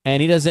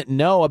 and he doesn't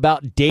know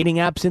about dating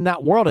apps in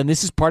that world. And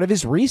this is part of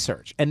his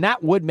research. And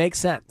that would make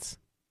sense.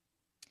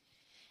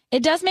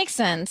 It does make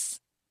sense.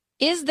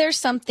 Is there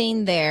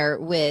something there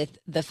with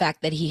the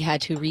fact that he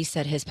had to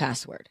reset his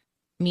password?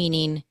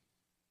 Meaning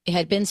it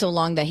had been so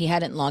long that he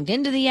hadn't logged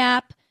into the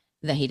app,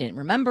 that he didn't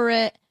remember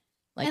it.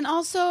 And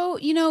also,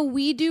 you know,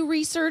 we do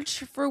research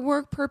for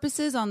work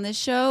purposes on this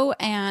show.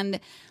 And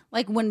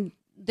like when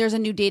there's a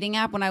new dating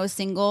app, when I was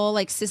single,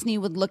 like Sisney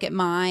would look at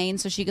mine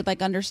so she could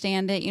like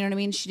understand it. You know what I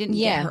mean? She didn't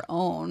get her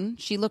own.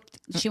 She went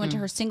to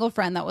her single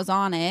friend that was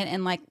on it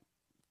and like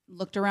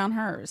looked around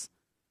hers.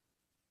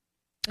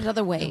 There's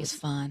other ways. It was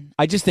fun.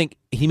 I just think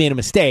he made a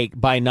mistake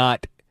by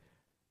not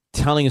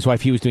telling his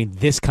wife he was doing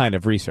this kind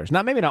of research.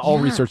 Maybe not all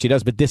research he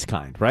does, but this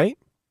kind, right?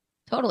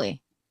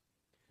 Totally.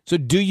 So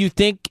do you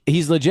think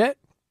he's legit?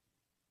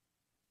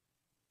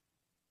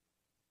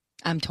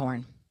 I'm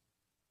torn.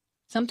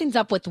 Something's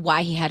up with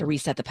why he had to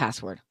reset the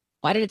password.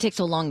 Why did it take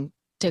so long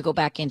to go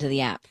back into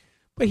the app?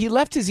 But he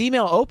left his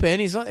email open.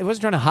 He wasn't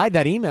trying to hide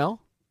that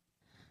email.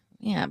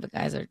 Yeah, but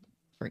guys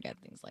forget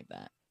things like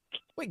that.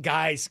 Wait,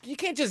 guys, you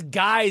can't just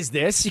guys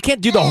this. You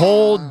can't do the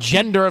whole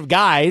gender of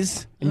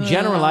guys and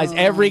generalize.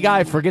 Every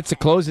guy forgets to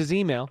close his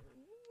email.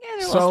 Yeah,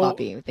 they're all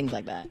sloppy with things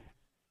like that.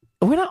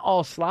 We're not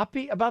all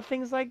sloppy about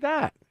things like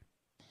that.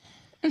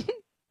 A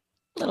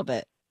little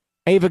bit.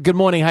 Ava, good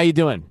morning. How you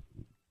doing?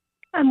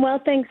 I'm well,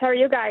 thanks. How are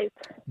you guys?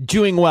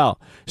 Doing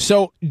well.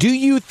 So do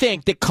you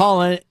think that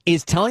Colin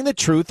is telling the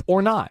truth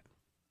or not?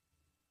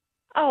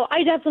 Oh,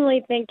 I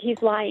definitely think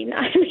he's lying.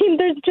 I mean,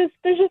 there's just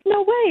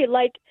no way.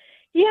 Like,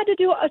 he had to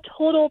do a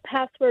total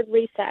password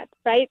reset,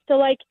 right? So,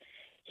 like,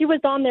 he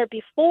was on there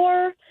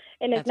before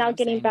and is now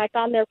getting back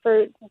on there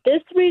for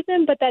this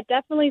reason, but that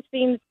definitely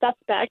seems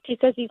suspect. He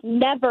says he's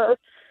never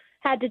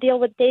had to deal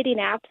with dating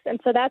apps, and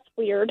so that's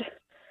weird.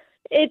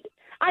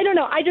 I don't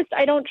know.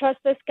 I don't trust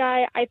this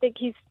guy. I think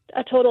he's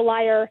a total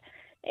liar.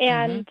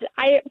 And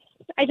I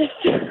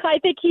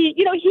think he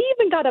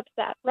even got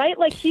upset, right?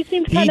 Like he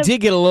seemed He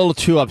did get a little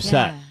too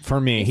upset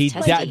for me.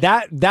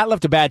 That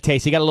left a bad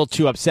taste. He got a little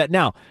too upset.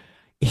 Now,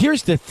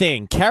 here's the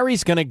thing.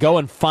 Carrie's going to go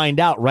and find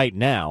out right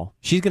now.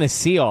 She's going to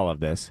see all of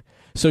this.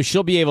 So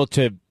she'll be able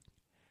to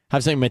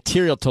have some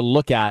material to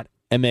look at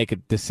and make a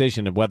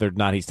decision of whether or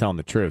not he's telling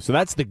the truth. So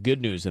that's the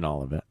good news in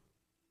all of it.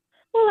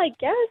 Well, I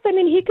guess. I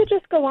mean, he could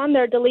just go on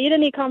there, delete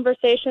any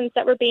conversations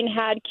that were being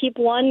had, keep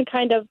one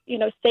kind of,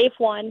 safe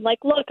one. Like,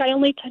 look, I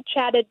only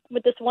chatted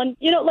with this one,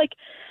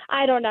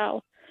 I don't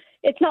know.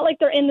 It's not like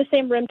they're in the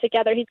same room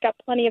together. He's got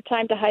plenty of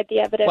time to hide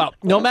the evidence. Well,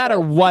 no matter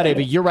what,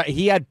 Ava, you're right.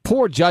 He had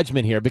poor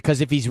judgment here because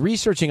if he's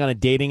researching on a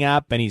dating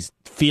app and he's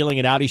feeling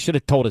it out, he should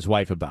have told his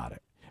wife about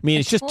it. I mean,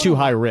 it's just too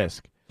high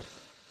risk.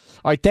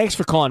 All right, thanks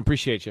for calling.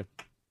 Appreciate you.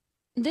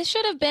 This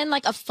should have been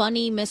like a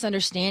funny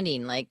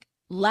misunderstanding, like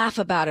laugh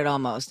about it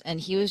almost.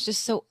 And he was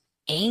just so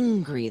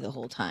angry the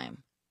whole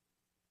time.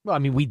 Well, I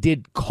mean, we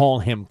did call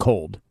him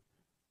cold.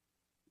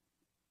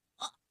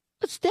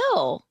 But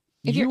still,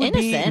 if you're would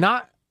be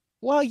innocent.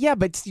 Well, yeah,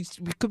 but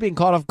we could be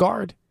caught off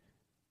guard.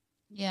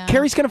 Yeah.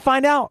 Carrie's going to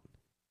find out.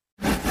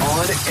 On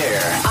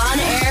air. On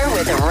air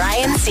with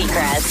Ryan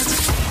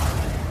Seacrest.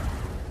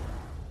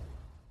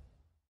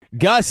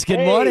 Gus, good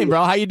morning,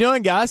 bro. How you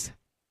doing, Gus?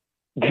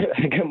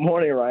 Good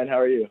morning, Ryan. How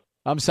are you?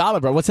 I'm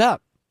solid, bro. What's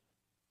up?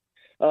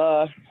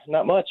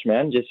 Not much,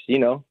 man. Just,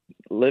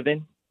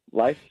 living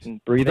life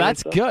and breathing. Well,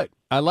 that's and stuff. good.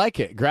 I like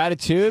it.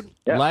 Gratitude,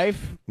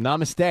 life,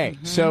 namaste.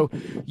 Mm-hmm. So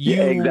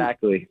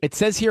exactly. It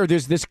says here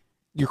there's this,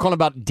 you're calling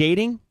about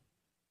dating?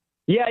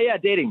 Yeah,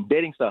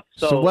 dating stuff.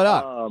 So what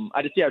up? I'm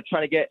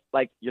trying to get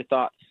your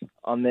thoughts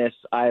on this.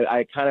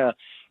 I kind of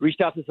reached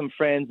out to some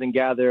friends and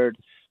gathered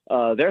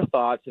their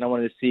thoughts, and I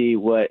wanted to see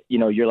what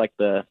you're like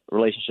the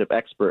relationship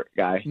expert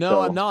guy. No,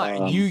 so, I'm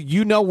not.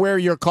 You know where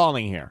you're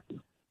calling here.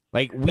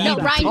 Like we No,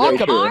 Ryan, talk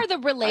you about. are the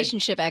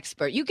relationship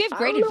expert. You give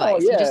great don't know,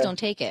 advice. You yeah. just don't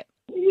take it.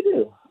 You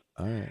do.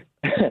 All right.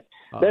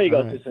 There you go,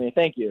 all right. Tiffany.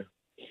 Thank you.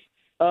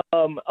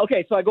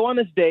 Okay, so I go on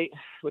this date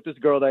with this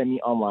girl that I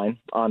meet online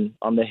on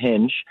the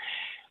Hinge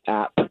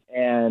app,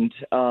 and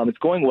it's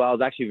going well. I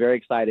was actually very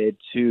excited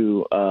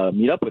to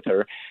meet up with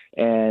her,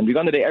 and we go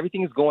on the date.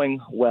 Everything is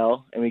going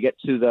well, and we get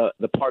to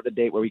the part of the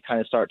date where we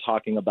kind of start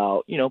talking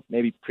about,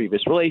 maybe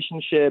previous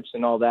relationships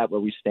and all that,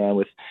 where we stand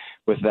with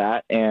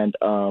that, and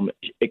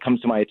it comes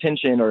to my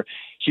attention, or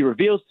she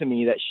reveals to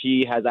me that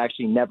she has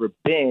actually never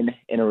been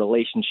in a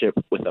relationship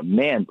with a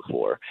man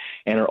before,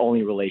 and her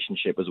only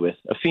relationship was with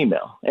a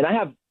female. And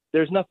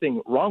there's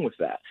nothing wrong with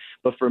that,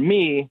 but for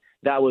me,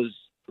 that was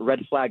red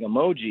flag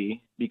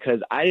emoji, because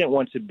I didn't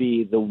want to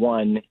be the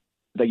one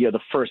that the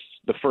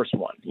first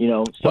one,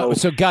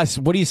 So Gus,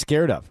 what are you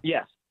scared of?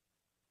 Yes.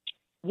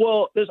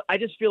 Well, I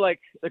just feel like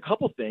a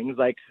couple things.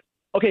 Like,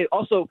 okay,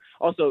 also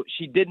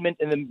she did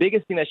mention, and the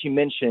biggest thing that she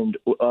mentioned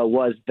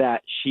was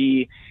that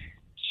she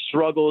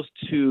struggles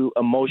to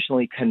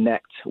emotionally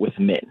connect with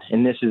men,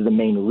 and this is the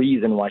main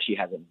reason why she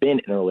hasn't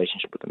been in a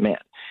relationship with a man.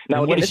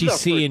 Now, And what again, did she this is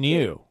our see first in date.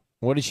 you?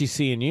 What did she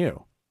see in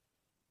you?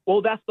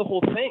 Well, that's the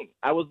whole thing.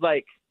 I was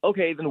like,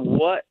 okay, then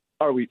what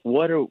are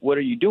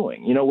you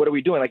doing? What are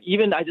we doing? Like,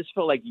 even I just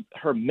felt like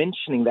her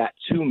mentioning that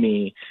to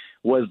me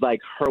was like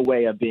her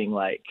way of being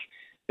like,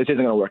 this isn't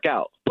going to work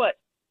out. But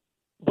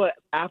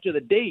after the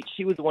date,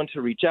 she was the one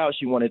to reach out.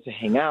 She wanted to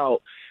hang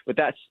out, but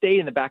that stayed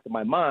in the back of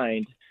my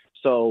mind.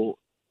 So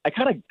I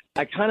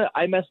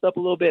messed up a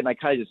little bit, and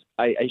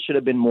I should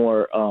have been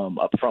more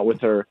upfront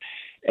with her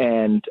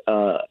and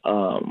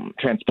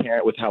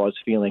transparent with how I was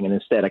feeling. And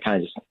instead, I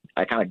kind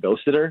of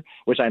ghosted her,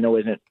 which I know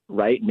isn't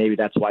right. Maybe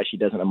that's why she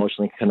doesn't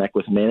emotionally connect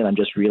with men. And I'm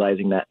just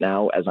realizing that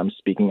now as I'm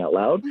speaking out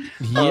loud.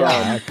 Yeah,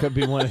 that could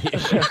be one of the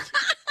issues.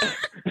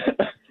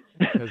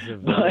 Because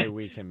of the way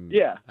we can.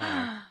 Yeah.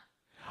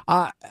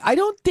 I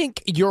don't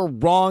think you're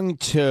wrong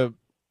to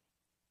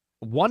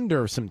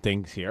wonder some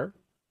things here,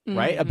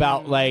 right?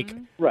 About like,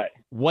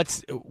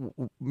 what's,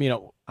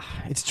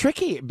 it's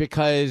tricky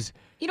because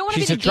you don't want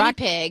to be the guinea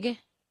pig.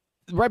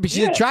 Right, but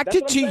she's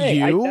attracted to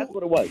you. That's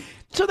what it was.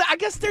 So I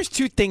guess there's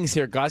two things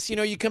here, Gus.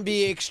 You can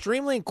be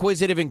extremely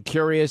inquisitive and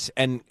curious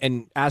and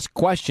ask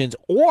questions,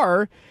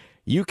 or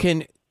you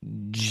can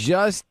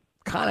just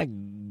kind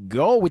of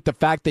go with the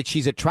fact that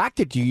she's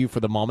attracted to you for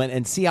the moment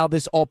and see how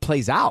this all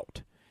plays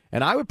out.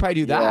 And I would probably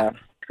do that. Yeah,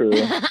 true.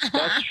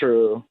 That's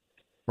true.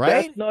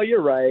 Right? No,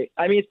 you're right.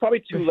 I mean, it's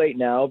probably too late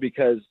now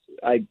because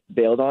I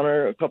bailed on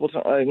her a couple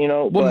times,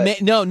 Well,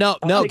 but no,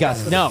 I'll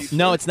Gus. take that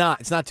No, it's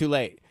not. It's not too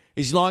late.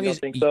 As long as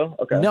think so?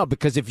 Okay. No,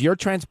 because if you're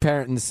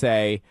transparent and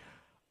say,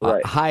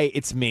 "Hi,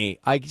 it's me,"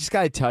 I just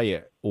got to tell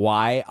you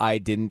why I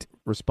didn't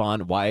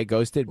respond, why I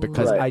ghosted,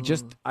 because I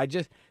just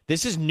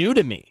this is new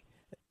to me,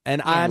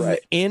 and I'm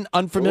in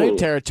unfamiliar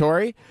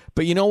territory.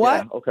 But you know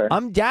what? Yeah, okay.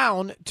 I'm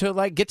down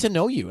to get to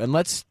know you, and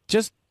let's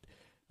just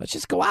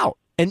go out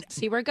and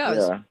see where it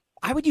goes. Yeah.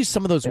 I would use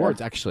some of those words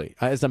actually,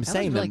 as I'm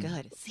saying really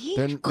them. good. See,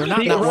 they're not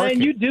Ryan,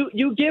 working.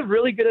 you give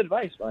really good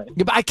advice, Ryan.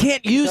 Yeah, but I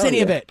can't use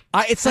any of it.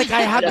 It's like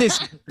I have this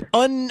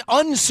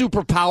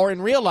unsuperpower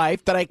in real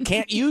life that I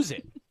can't use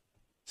it.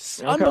 It's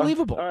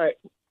unbelievable. All right.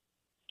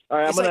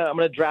 I'm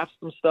gonna draft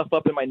some stuff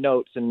up in my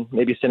notes and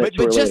maybe send it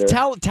to her But just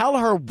later. tell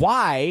her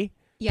why.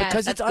 Yes,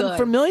 because it's that's good.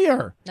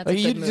 unfamiliar. That's a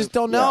You good just move.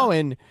 don't know,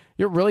 and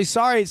you're really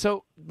sorry.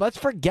 So let's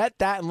forget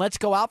that and let's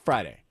go out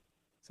Friday.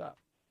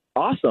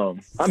 Awesome.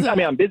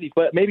 I'm busy,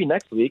 but maybe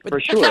next week for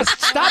sure.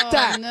 Just stop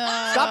that.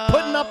 Stop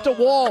putting up the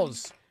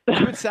walls.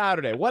 Do it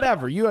Saturday.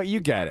 Whatever. You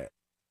get it.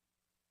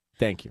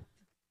 Thank you.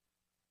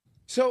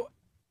 So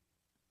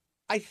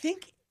I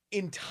think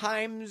in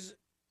times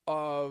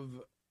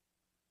of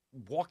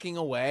walking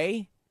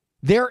away,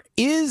 there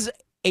is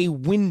a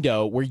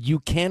window where you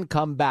can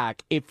come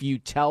back if you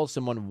tell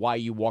someone why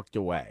you walked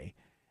away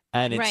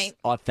and it's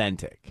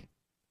authentic.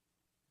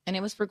 And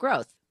it was for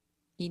growth.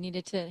 He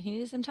needed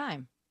some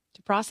time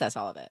to process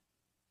all of it.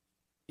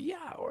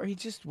 Yeah, or he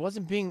just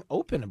wasn't being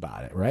open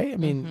about it, right? I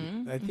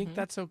mean, I think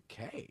that's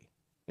okay.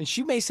 And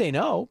she may say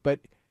no, but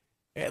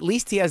at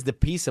least he has the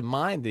peace of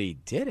mind that he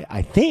did it,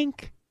 I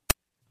think.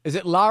 Is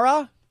it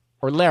Lara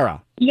or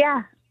Lara?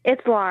 Yeah,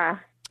 it's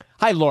Laura.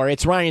 Hi, Laura.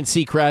 It's Ryan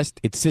Seacrest.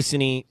 It's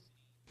Sissany.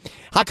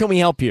 How can we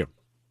help you?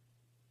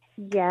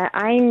 Yeah,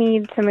 I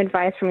need some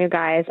advice from you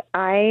guys.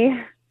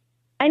 I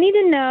need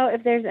to know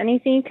if there's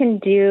anything you can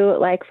do,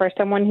 like for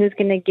someone who's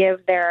going to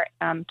give their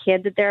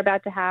kid that they're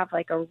about to have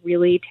like a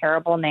really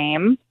terrible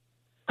name.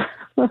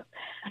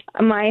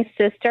 My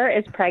sister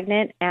is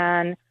pregnant,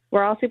 and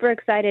we're all super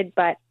excited,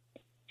 but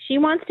she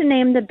wants to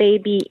name the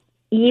baby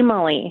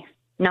Emily.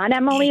 Not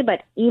Emily,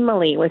 but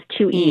Emily with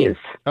two E's.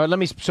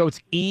 So it's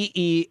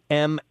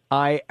EEMILY?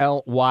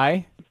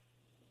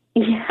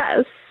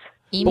 Yes.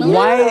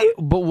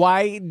 But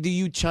why do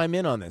you chime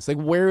in on this? Like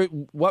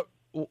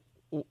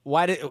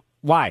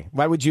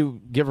why would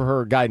you give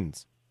her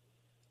guidance?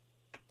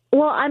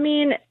 Well, I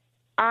mean,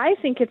 I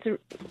think it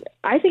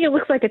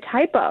looks like a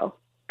typo.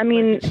 I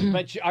mean,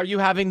 but are you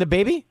having the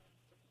baby?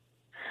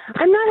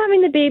 I'm not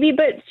having the baby,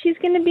 but she's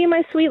going to be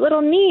my sweet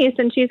little niece,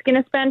 and she's going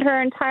to spend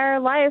her entire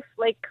life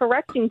like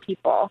correcting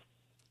people.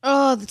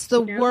 Oh, that's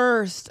the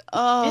worst.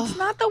 Oh, it's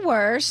not the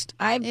worst.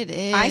 It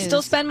is. I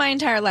still spend my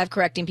entire life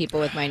correcting people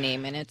with my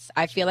name, and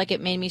I feel like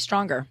it made me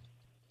stronger.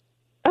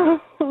 Oh,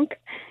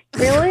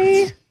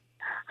 really?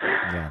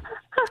 Yeah.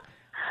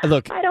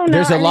 Look, I don't know.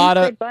 there's a lot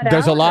of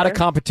Alistair.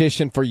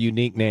 competition for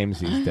unique names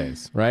these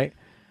days, right?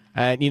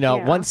 And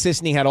once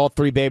Sisney had all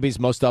three babies,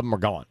 most of them are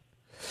gone.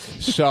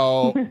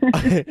 So,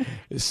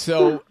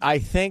 I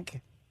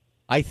think,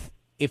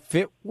 if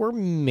it were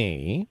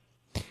me,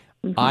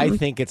 I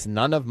think it's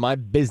none of my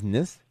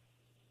business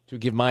to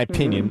give my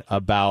opinion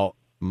about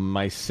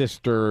my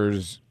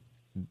sister's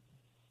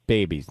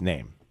baby's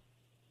name.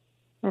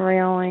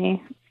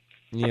 Really?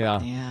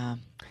 Yeah.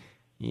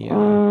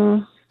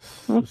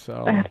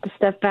 So I have to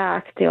step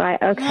back, do I?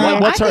 Okay.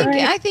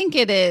 I think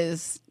it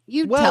is.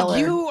 You tell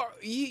her.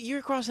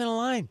 You're crossing a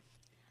line.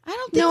 I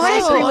don't think No, so.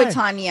 I agree with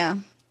Tanya.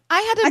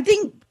 I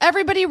think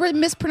everybody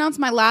mispronounced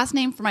my last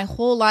name for my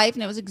whole life,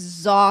 and it was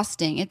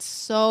exhausting. It's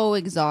so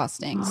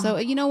exhausting. So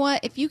you know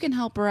what? If you can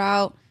help her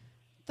out,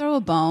 throw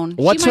a bone.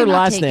 What's She her might not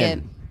last take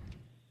name?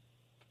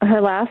 Her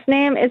last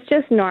name? It's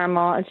just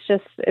normal. It's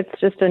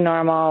just a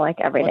normal, like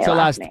everyday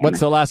What's name.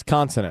 the last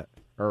consonant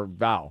or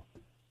vowel?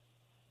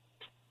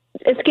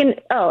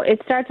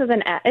 It starts with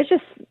an S.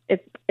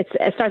 It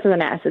starts with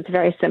an S. It's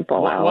very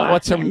simple.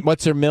 What's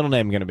her middle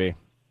name going to be?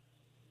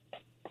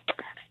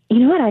 You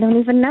know what? I don't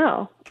even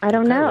know. I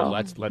don't know. Well,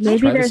 let's Maybe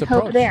try there's this hope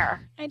approach.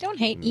 there. I don't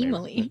hate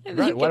Emily.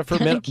 Right. What if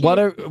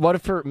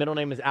her middle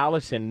name is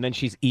Allison and then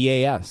she's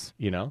EAS?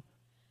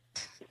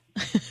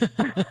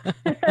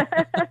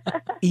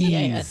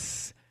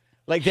 Ease.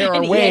 Like there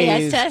are An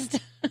ways. EAS test.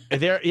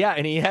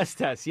 An ES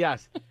test.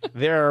 Yes,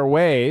 there are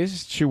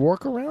ways to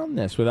work around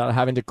this without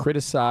having to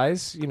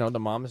criticize, the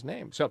mom's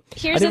name. So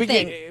Here's the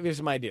thing. Here's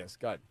some ideas.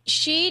 Go ahead.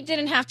 She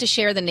didn't have to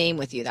share the name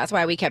with you. That's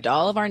why we kept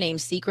all of our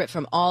names secret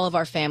from all of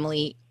our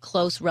family,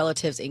 close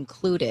relatives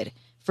included,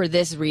 for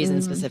this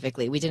reason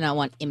specifically. We did not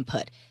want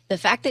input. The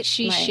fact that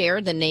she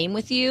shared the name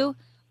with you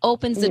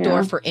opens the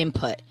door for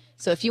input.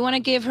 So if you want to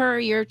give her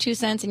your 2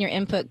 cents and your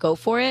input, go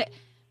for it.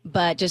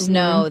 But just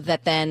know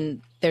that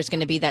then there's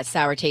going to be that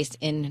sour taste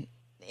in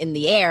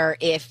the air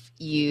if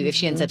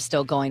she ends up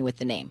still going with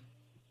the name.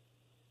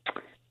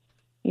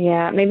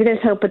 Yeah, maybe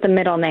there's hope with the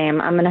middle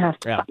name. I'm going to have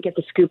to get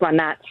the scoop on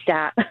that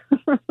stat.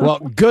 Well,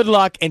 good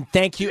luck and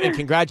thank you and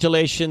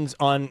congratulations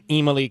on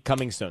Emily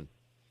coming soon.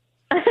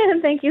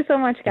 Thank you so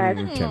much, guys.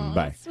 Okay,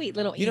 bye. Sweet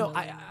little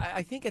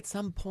I think at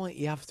some point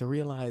you have to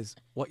realize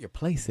what your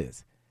place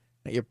is.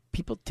 That your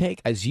people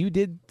take, as you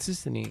did,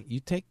 Sissany, you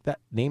take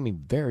that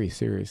naming very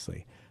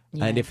seriously.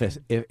 Yeah. And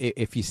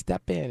if you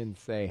step in and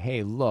say,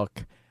 hey,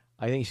 look,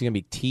 I think she's going to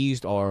be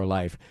teased all her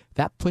life,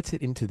 that puts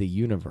it into the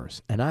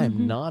universe. And I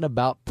am not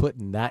about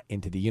putting that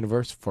into the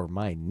universe for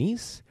my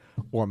niece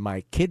or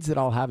my kids that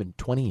I'll have in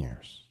 20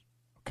 years.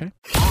 Okay?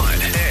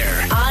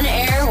 On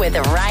air with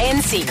Ryan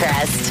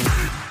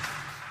Seacrest.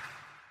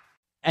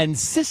 And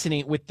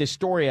Sissany with this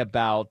story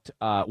about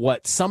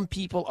what some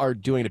people are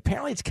doing.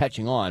 Apparently it's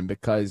catching on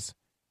because,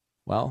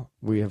 well,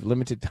 we have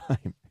limited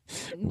time.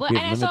 Well, and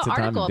I saw an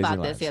article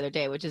about this the other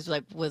day, which is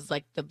was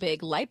the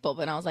big light bulb,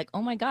 and I was like,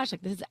 oh my gosh,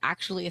 this is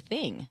actually a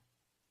thing.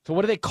 So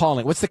what are they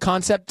calling? What's the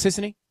concept,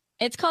 Sissany?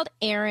 It's called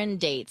Aaron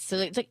dates. So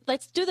it's like,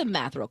 let's do the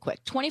math real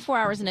quick. 24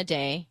 hours in a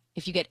day.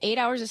 If you get 8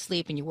 hours of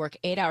sleep and you work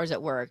 8 hours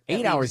at work,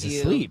 8 hours of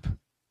sleep.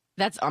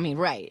 That's,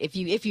 right. If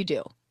you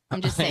do,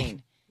 I'm just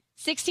saying,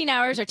 16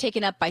 hours are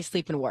taken up by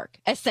sleep and work,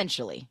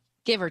 essentially,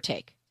 give or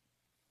take.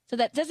 So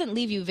that doesn't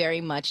leave you very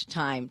much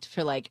time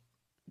for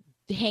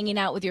hanging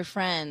out with your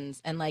friends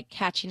and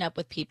catching up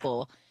with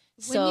people.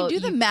 When you do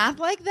the math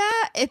like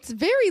that, it's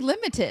very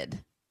limited.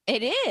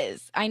 It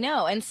is. I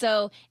know. And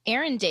so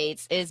Aaron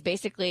dates is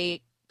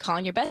basically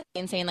calling your bestie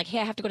and saying hey,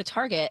 I have to go to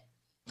Target.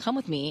 Come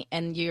with me.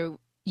 And you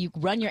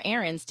run your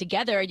errands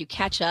together. You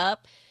catch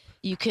up.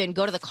 You can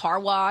go to the car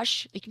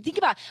wash. You can think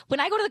about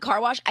when I go to the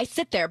car wash, I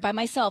sit there by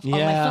myself on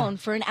my phone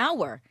for an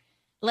hour.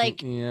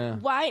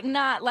 Why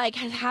not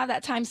have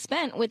that time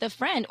spent with a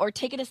friend or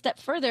take it a step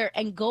further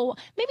and go,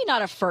 maybe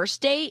not a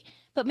first date,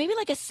 but maybe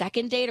a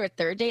second date or a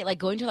third date,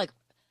 going to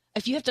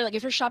if you have to,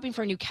 if you're shopping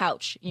for a new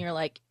couch and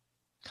you're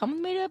come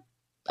with me to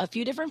a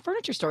few different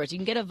furniture stores. You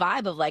can get a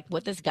vibe of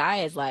what this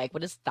guy is like,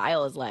 what his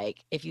style is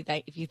like. If you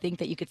think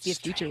that you could see a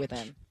future with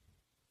him,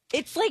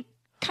 it's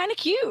kind of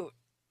cute.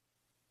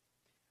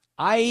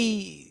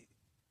 I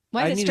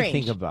need to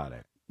think about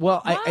it.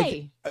 Well,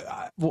 I'm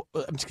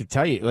just gonna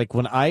tell you,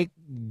 when I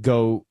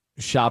go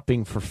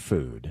shopping for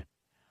food,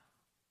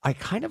 I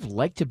kind of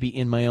like to be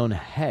in my own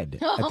head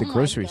at the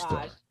grocery store.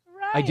 Ryan.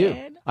 I do.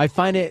 I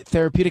find it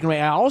therapeutic. And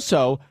I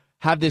also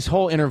have this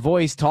whole inner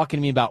voice talking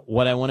to me about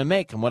what I want to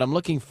make and what I'm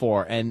looking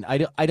for. And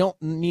I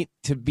don't need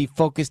to be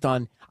focused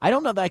on. I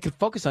don't know that I could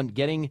focus on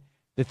getting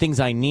the things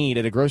I need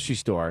at a grocery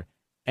store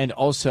and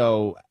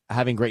also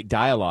having great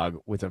dialogue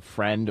with a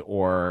friend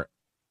or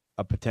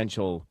a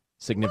potential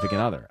significant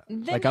other.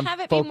 Then I'm have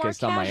it be more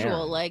focused on my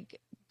casual, errand.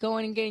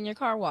 going and getting your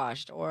car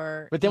washed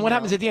or. But then what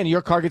happens at the end?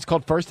 Your car gets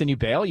called first and you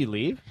bail? You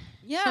leave?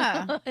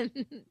 Yeah.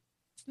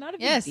 It's not a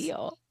big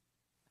deal.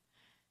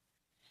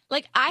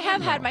 I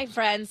have had my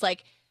friends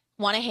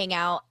want to hang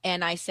out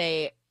and I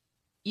say,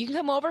 you can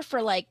come over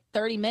for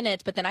 30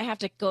 minutes, but then I have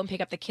to go and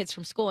pick up the kids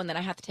from school and then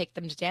I have to take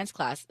them to dance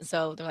class. And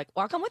so they're like,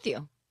 well, I'll come with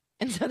you.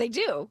 And so they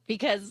do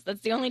because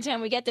that's the only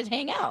time we get to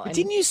hang out. But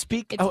didn't you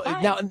speak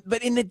now?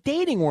 But in the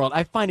dating world,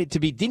 I find it to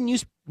be.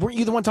 Weren't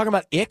you the one talking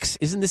about icks?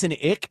 Isn't this an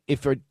ick?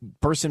 If a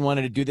person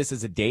wanted to do this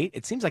as a date,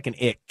 it seems like an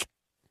ick.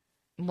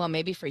 Well,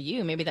 maybe for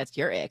you, maybe that's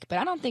your ick, but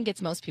I don't think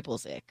it's most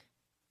people's ick.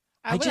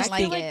 I just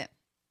like it.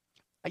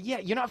 Yeah,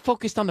 you're not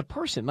focused on the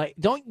person.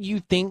 Don't you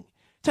think?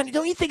 Tony,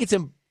 don't you think it's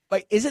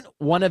isn't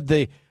one of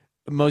the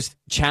most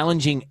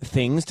challenging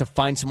things to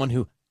find someone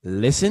who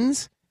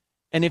listens?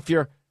 And if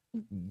you're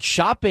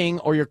shopping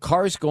or your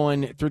car's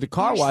going through the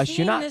car wash,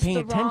 you're not paying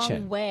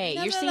attention.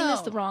 You're seeing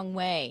this the wrong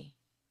way.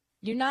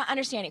 You're not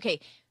understanding. Okay,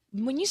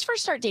 when you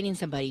first start dating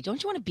somebody,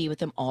 don't you want to be with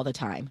them all the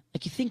time?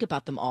 You think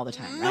about them all the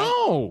time, right?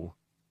 No.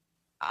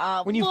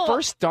 When you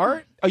first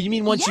start? Oh, you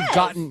mean once you've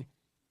gotten?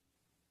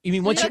 You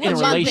mean once you're in a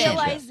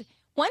relationship?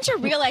 Once you're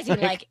realizing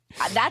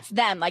that's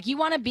them, you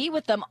want to be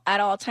with them at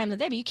all times of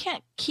the day, but you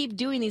can't keep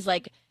doing these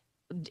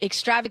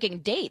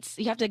extravagant dates.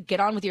 You have to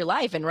get on with your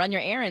life and run your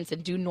errands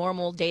and do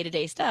normal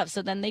day-to-day stuff.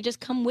 So then they just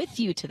come with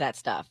you to that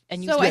stuff,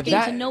 and you start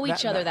getting to know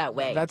each other that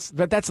way.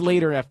 That's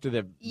later after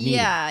the meeting.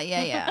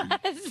 Yeah.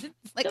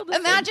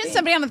 Imagine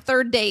somebody on the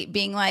third date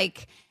being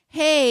like,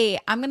 hey,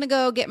 I'm going to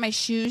go get my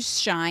shoes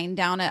shined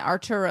down at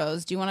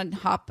Arturo's. Do you want to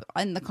hop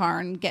in the car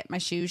and get my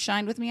shoes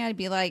shined with me? I'd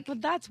be like, well,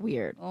 that's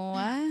weird.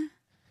 What?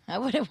 I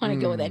wouldn't want to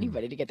go with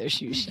anybody to get their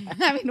shoes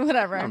shined. I mean,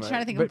 whatever. I'm No,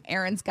 trying to think but- of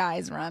Aaron's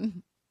guys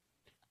run.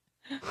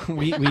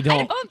 We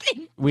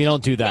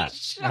don't do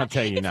that. I'll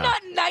tell you It's now.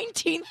 not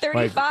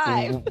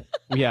 1935.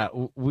 Yeah,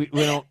 we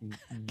don't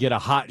get a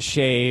hot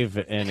shave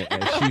and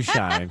a shoe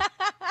shine.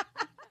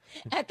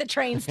 At the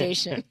train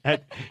station.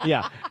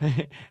 Yeah,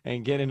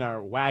 and get in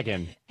our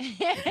wagon.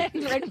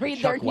 and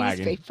read their Chuck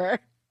wagon. newspaper.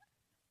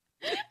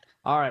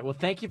 All right. Well,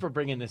 thank you for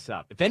bringing this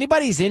up. If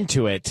anybody's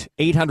into it,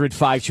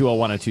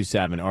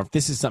 800-520-1027, or if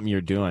this is something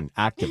you're doing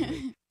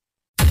actively.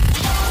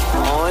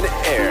 On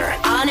air.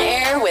 On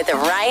air with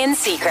Ryan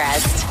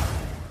Seacrest.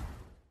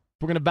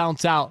 We're going to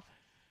bounce out.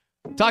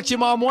 Talk to you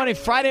tomorrow morning,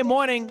 Friday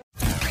morning.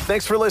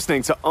 Thanks for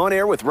listening to On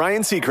Air with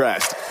Ryan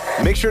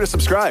Seacrest. Make sure to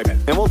subscribe,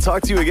 and we'll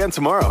talk to you again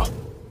tomorrow.